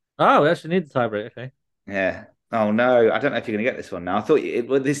 Oh, we actually need the tiebreaker. Okay. Yeah. Oh no, I don't know if you're going to get this one now. I thought it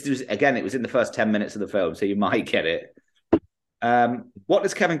was in the first 10 minutes of the film, so you might get it. What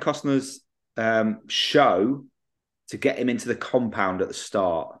does Kevin Costner's show to get him into the compound at the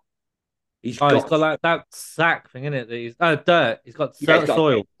start? He's got like that sack thing in it. Dirt. He's got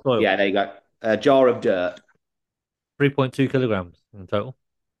soil. Yeah, there you go. A jar of dirt. 3.2 kilograms in total.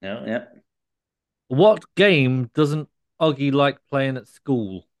 Yeah. What game doesn't Oggy like playing at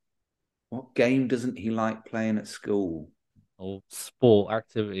school? What game doesn't he like playing at school? Or sport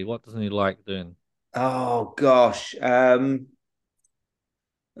activity? What doesn't he like doing? Oh gosh. Oh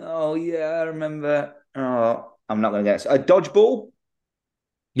yeah, I remember. Oh, I'm not going to guess. A dodgeball?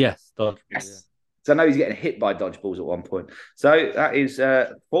 Yes, dodgeball. Yes. Yeah. So I know he's getting hit by dodgeballs at one point. So that is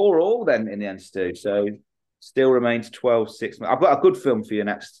 4 all then in the end, Stu. So still remains 12-6. I've got a good film for you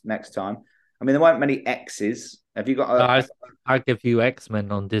next time. I mean, there weren't many X's. Have you got? I'd give you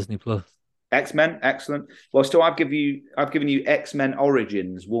X-Men on Disney Plus. X-Men, excellent. Well, Stu, I've given you X-Men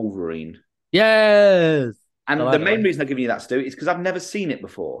Origins Wolverine. Yes. And the main reason I've given you that, Stu, is because I've never seen it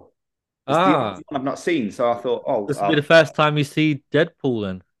before. It's the only one I've not seen. So I thought, this will be the first time you see Deadpool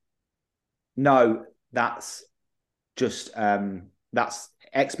then. No, that's just that's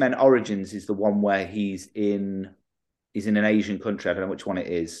X-Men Origins is the one where he's in an Asian country. I don't know which one it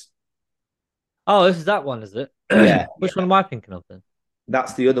is. Oh, this is that one, is it? Yeah. Which one am I thinking of then?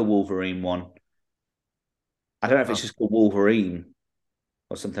 That's the other Wolverine one. I don't know if it's just called Wolverine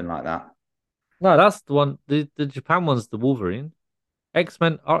or something like that. No, that's the one. The Japan one's the Wolverine.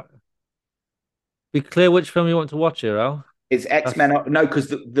 X-Men are. Be clear which film you want to watch here, Al. It's X-Men. No, because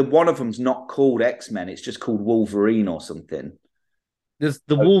the one of them's not called X-Men. It's just called Wolverine or something. There's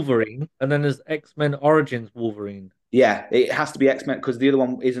the Wolverine, and then there's X-Men Origins Wolverine. Yeah, it has to be X-Men because the other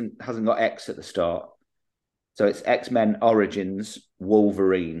one hasn't got X at the start. So it's X-Men Origins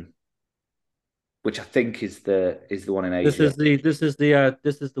Wolverine, which I think is the one in Asia. This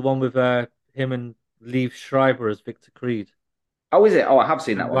is the one with him and Liev Schreiber as Victor Creed. Oh, is it? Oh, I have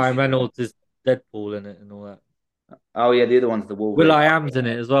seen that one. Ryan Reynolds is Deadpool in it and all that. Oh yeah, the other one's the Wolverine. Will.i.am's in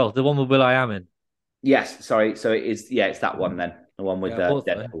it as well. The one with Will.i.am in. Yes, sorry. So it is. Yeah, it's that one then. The one with Deadpool.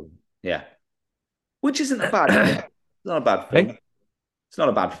 So. Yeah, which isn't a bad. It's not a bad film. Hey? It's not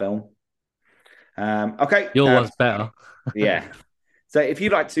a bad film. Okay, your one's better. Yeah. So if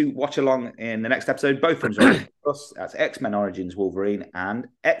you'd like to watch along in the next episode, both films are us. That's X-Men Origins Wolverine and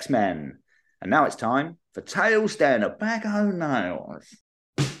X-Men. And now it's time for Tails Down a Bag o' Nails.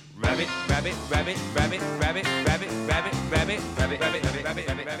 Rabbit, rabbit, rabbit, rabbit, rabbit, rabbit, rabbit, rabbit, rabbit, rabbit, rabbit, rabbit,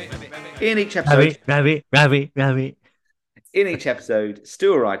 rabbit, rabbit. In each episode, rabbit. In each episode,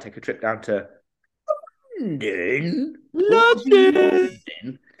 Stu or I take a trip down to London, London.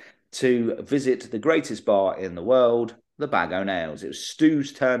 London, to visit the greatest bar in the world, the Bag O' Nails. It was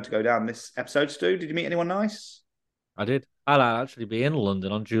Stu's turn to go down this episode. Stu, did you meet anyone nice? I did. I'll actually be in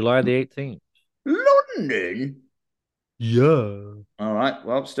London on July the 18th. London. Yeah. All right.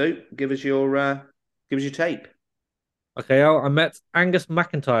 Well, Stu, give us your tape. Okay, I met Angus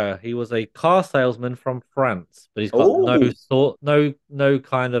McIntyre. He was a car salesman from France, but he's got Oh, no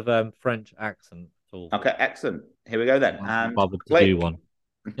kind of French accent at all. okay, excellent. Here we go then. I wasn't And bothered to do click. one.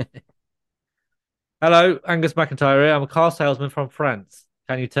 Hello, Angus McIntyre here. I'm a car salesman from France.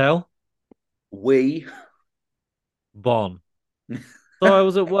 Can you tell? We. Bon. So I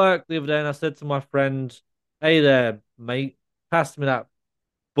was at work the other day and I said to my friend, "Hey there, mate, pass me that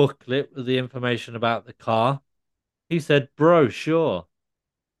booklet with the information about the car." He said, "Bro, sure.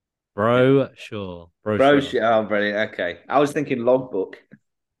 Bro, sure. Bro, Bro, sure." oh, brilliant. Okay. I was thinking logbook.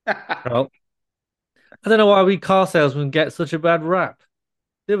 Well, I don't know why we car salesmen get such a bad rap.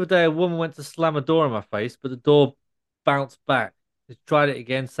 The other day, a woman went to slam a door in my face, but the door bounced back. She tried it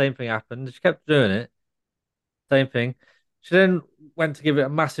again, same thing happened. She kept doing it, same thing. She then went to give it a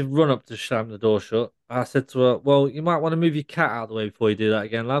massive run up to slam the door shut. I said to her, "Well, you might want to move your cat out of the way before you do that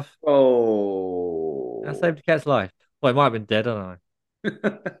again, love." I Oh. saved the cat's life. Well, it might have been dead, I don't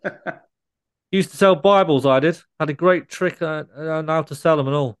know. Used to sell Bibles, I did. Had a great trick on how to sell them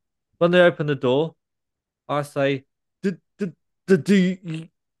and all. When they open the door, I say, do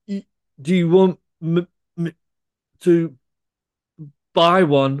do you want me to buy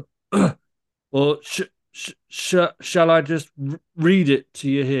one, or shall I just read it to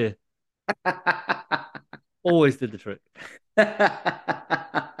you here?" Always did the trick.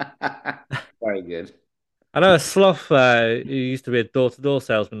 Very good. I know a sloth who used to be a door-to-door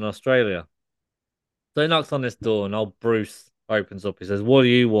salesman in Australia. So he knocks on this door, and old Bruce opens up. He says, "What do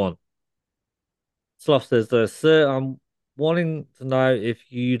you want?" Sloth says, "Sir, I'm wanting to know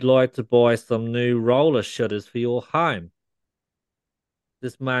if you'd like to buy some new roller shutters for your home."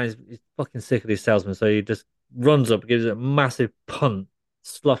 This man is he's fucking sick of these salesmen, so he just runs up, gives it a massive punt.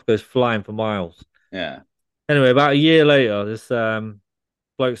 Sloth goes flying for miles. Yeah. Anyway, about a year later, this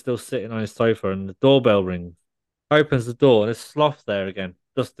bloke's still sitting on his sofa, and the doorbell rings. Opens the door, and there's Sloth there again,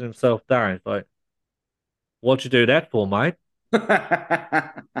 dusting himself down. He's like, "What'd you do that for, mate?"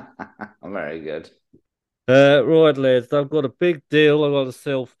 Very good. Right, lads, I've got a big deal. I've got to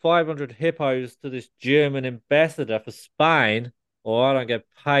sell 500 hippos to this German ambassador for Spain, or I don't get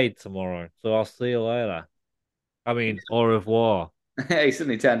paid tomorrow. So I'll see you later. I mean, au revoir. He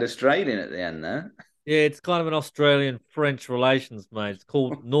suddenly turned Australian at the end there. Yeah, it's kind of an Australian-French relations, mate. It's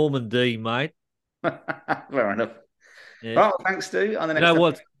called Normandy, mate. Fair enough. Yeah. Well, thanks, Stu. On the You next know episode.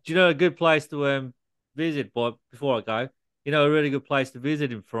 what? Do you know a good place to visit, boy, before I go? You know a really good place to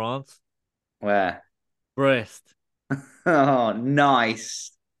visit in France? Where? Brest. Oh,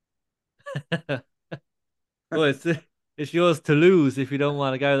 nice. Well, it's yours to lose if you don't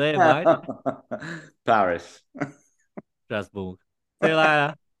want to go there, mate. Paris. Strasbourg. See you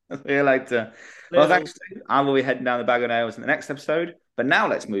later. See you later. Well, Little. thanks, Stu. I will be heading down the bag of nails in the next episode. But now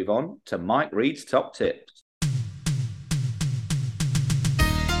let's move on to Mike Reed's top tips.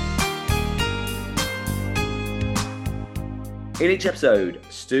 In each episode,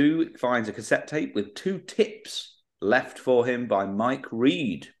 Stu finds a cassette tape with 2 tips left for him by Mike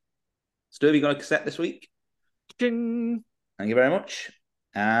Reed. Stu, have you got a cassette this week? Ching. Thank you very much.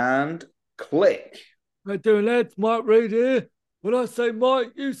 And click. How you doing, lads? Mike Reed here. When I say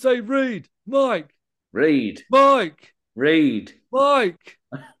Mike, you say Reed. Mike. Read. Mike. Read. Mike.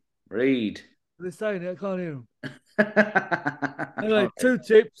 Read. They're saying it. I can't hear them. Anyway, 2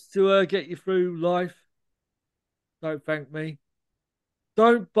 tips to get you through life. Don't thank me.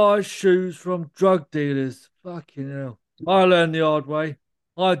 Don't buy shoes from drug dealers. Fucking hell. I learned the hard way.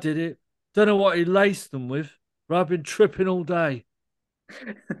 I did it. Don't know what he laced them with, but I've been tripping all day.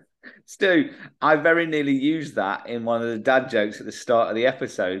 Stu, I very nearly used that in one of the dad jokes at the start of the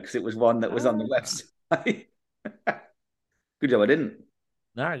episode because it was one that was on the website. Good job, I didn't.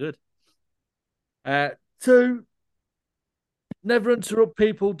 Nah, good. 2, never interrupt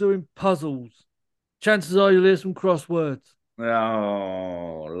people doing puzzles. Chances are you'll hear some crosswords.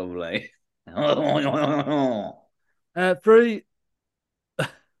 Oh, lovely. 3,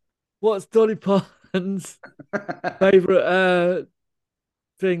 what's Dolly Parton's favourite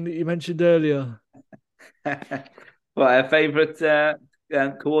thing that you mentioned earlier? What, a favourite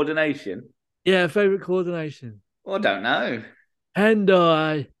coordination? Yeah, favourite coordination. Well, I don't know. And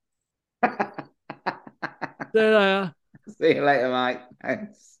I. There. See you later, Mike.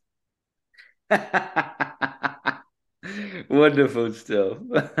 Thanks. Wonderful stuff.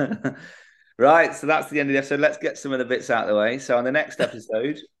 Right, so that's the end of the episode. Let's get some of the bits out of the way. So on the next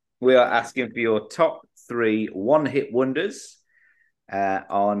episode, we are asking for your top three one-hit wonders.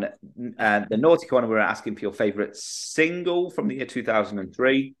 On the Naughty Corner, we're asking for your favourite single from the year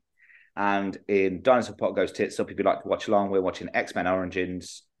 2003. And in Dinosaur Pot Goes Tits Up, if you'd like to watch along, we're watching X-Men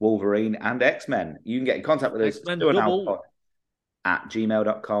Origins, Wolverine, and X-Men. You can get in contact with us, X-Men Stu and double. Alpod at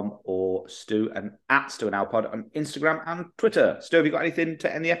gmail.com or Stu and Alpod on Instagram and Twitter. Stu, have you got anything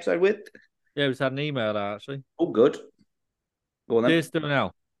to end the episode with? Yeah, we just had an email out, actually. Oh, good. Go on then. Dear Stu and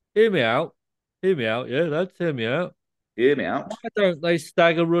Al, hear me out. Hear me out. Yeah, that's hear me out. Hear me out. Why don't they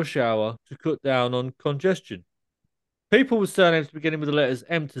stagger rush hour to cut down on congestion? People with surnames beginning with the letters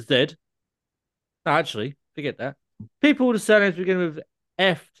M to Z. No, actually, forget that. People with surnames beginning with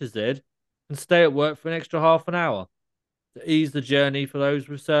F to Z can stay at work for an extra half an hour to ease the journey for those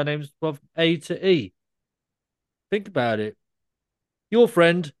with surnames from A to E. Think about it. Your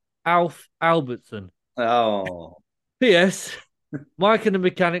friend, Alf Albertson. Oh. P.S. Mike and the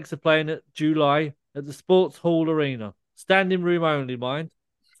mechanics are playing at July at the Sports Hall Arena. Standing room only, mind.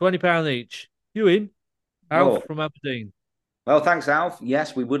 £20 each. You in? Alf Oh. from Aberdeen. Well, thanks, Alf.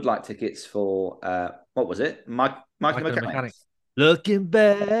 Yes, we would like tickets for what was it? Mike Mike and the and the Mechanics. mechanics. Looking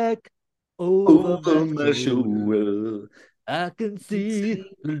back over my shoulder, shoulder. I can see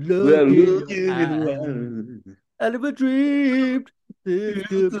the Well, look in your eyes. I never dreamed this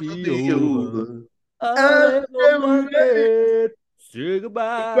could be over. I never wanted to say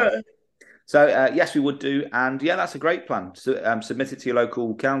goodbye. So, yes, we would do. And yeah, that's a great plan. So, submit it to your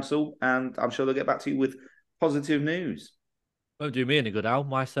local council, and I'm sure they'll get back to you with positive news. Won't do me any good, Al.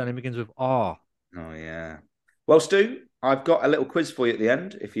 My surname begins with R. Oh, yeah. Well, Stu, I've got a little quiz for you at the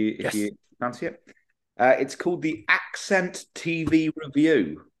end, if you fancy it. It's called the Accent TV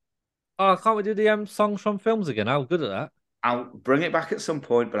Review. Oh, can't we do the songs from films again? How good at that? I'll bring it back at some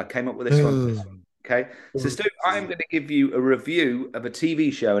point, but I came up with this one. Okay. So, Stu, I'm going to give you a review of a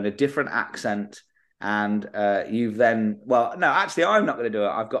TV show in a different accent. And you've then, well, no, actually, I'm not going to do it.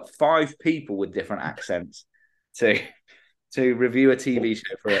 I've got 5 people with different accents to review a TV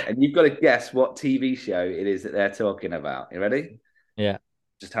show for it. And you've got to guess what TV show it is that they're talking about. You ready? Yeah.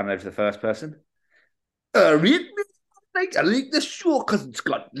 Just hand it over to the first person. I like the show because it's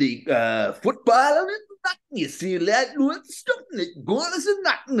got like football on it. You see that stuff and it goes and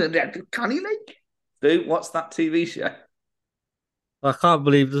that and that. Can you like? Dude, what's that TV show? I can't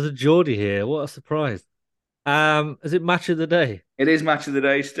believe there's a Geordie here. What a surprise. Is it Match of the Day? It is Match of the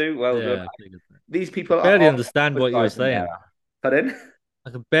Day, Stu. Well Yeah, done. I figured that. These people I barely are understand what you were saying. Pardon? I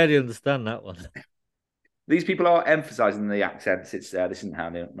can barely understand that one. These people are emphasising the accents. It's this isn't how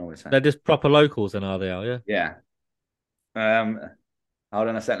they normally say. They're just proper locals, and are they? Are yeah. Yeah. Hold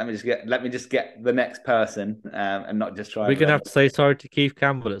on a sec. Let me just get the next person, and not just try. We're gonna have to say sorry to Keith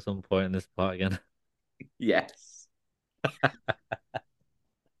Campbell at some point in this part again. Yes.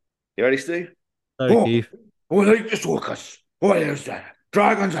 You ready, Stu? Sorry, Keith. Oh, like the circus. Oh, there's the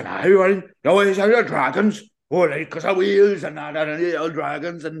dragons and that. You always have the dragons. Oh, like because of wheels and that, and the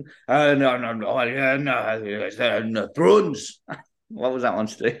dragons and the thrones. What was that one,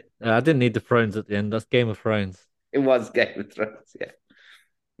 Stu? I didn't need the Thrones at the end. That's Game of Thrones. It was Game of Thrones, yeah.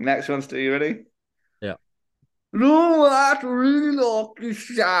 Next one, Stu, you ready? Yeah. No, I really like the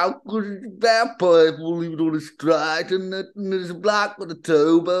shout because it's about purple, leave it on the straight, and there's a black with a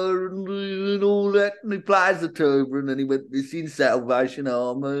tuba and all that, and he plays the tuba, and then he went this in Salvation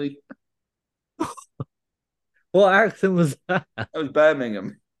Army. What accent was that? That was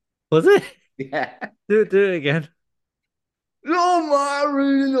Birmingham. Was it? Yeah. Do it again. No, I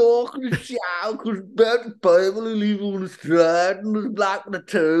really like the shout because it's about the purple, he leave it on the straight, and there's a black with a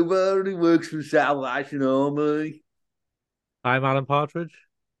tuba, and he works for Salvation Army. I'm Alan Partridge.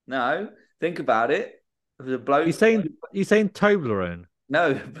 No, think about it. There's a bloke. You saying Toblerone?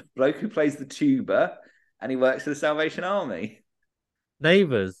 No, bloke who plays the tuba, and he works for the Salvation Army.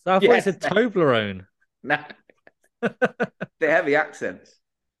 Neighbours. I thought you said Toblerone. No, they're heavy accents.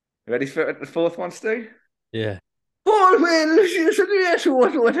 You ready for the fourth one, Stu? Yeah. Oh, man,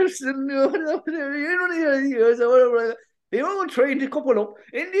 they all trained a couple up,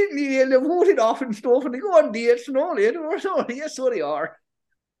 and then they voted off and stuff, and they go on dates and all that. Yes, so they are.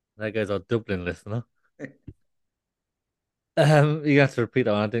 There goes our Dublin listener. You have to repeat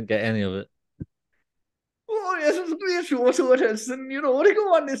that one. I didn't get any of it. Oh, yes, it's a great show, so it is. And, they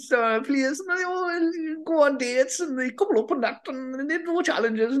go on this place, and they all go on dates, and they couple up and that, and they do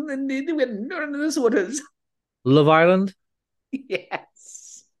challenges, and then they win, and this is what it is. Love Island?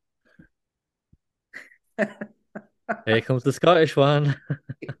 Yes. Here comes the Scottish one.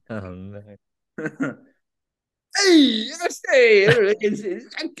 Oh, no. Hey,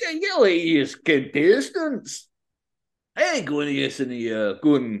 It's contestants. Hey, going to yes and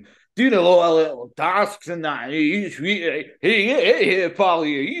going doing a lot of little tasks and that. Each week, hey, pal,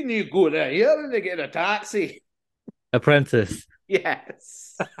 you need to go down here and get a taxi. Apprentice.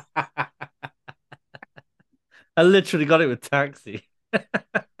 Yes. I literally got it with taxi.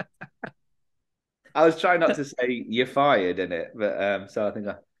 I was trying not to say you're fired in it, but so I think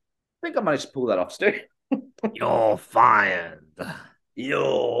I managed to pull that off, Stu. You're fired.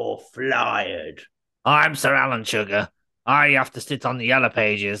 You're fired. I'm Sir Alan Sugar. I have to sit on the yellow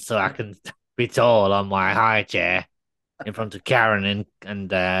pages so I can be tall on my high chair in front of Karen and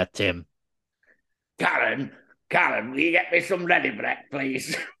Tim. Karen, will you get me some ready bread,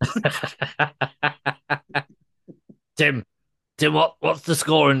 please? Tim, what's the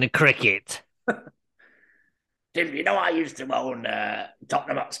score in the cricket? Tim, you know I used to own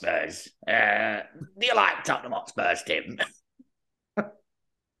Tottenham Hotspurs. Do you like Tottenham Hotspurs, Tim?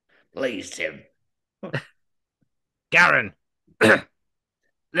 Please, Tim. Karen,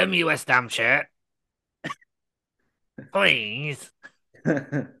 lend me your West Ham shirt. Please.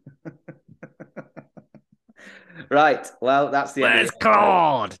 Right. Well, that's the end. Where's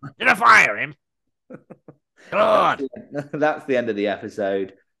Claude? Did I fire him? Claude. That's the end of the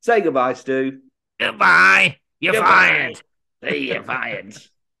episode. Say goodbye, Stu. Goodbye. You're fired. See, you're fired.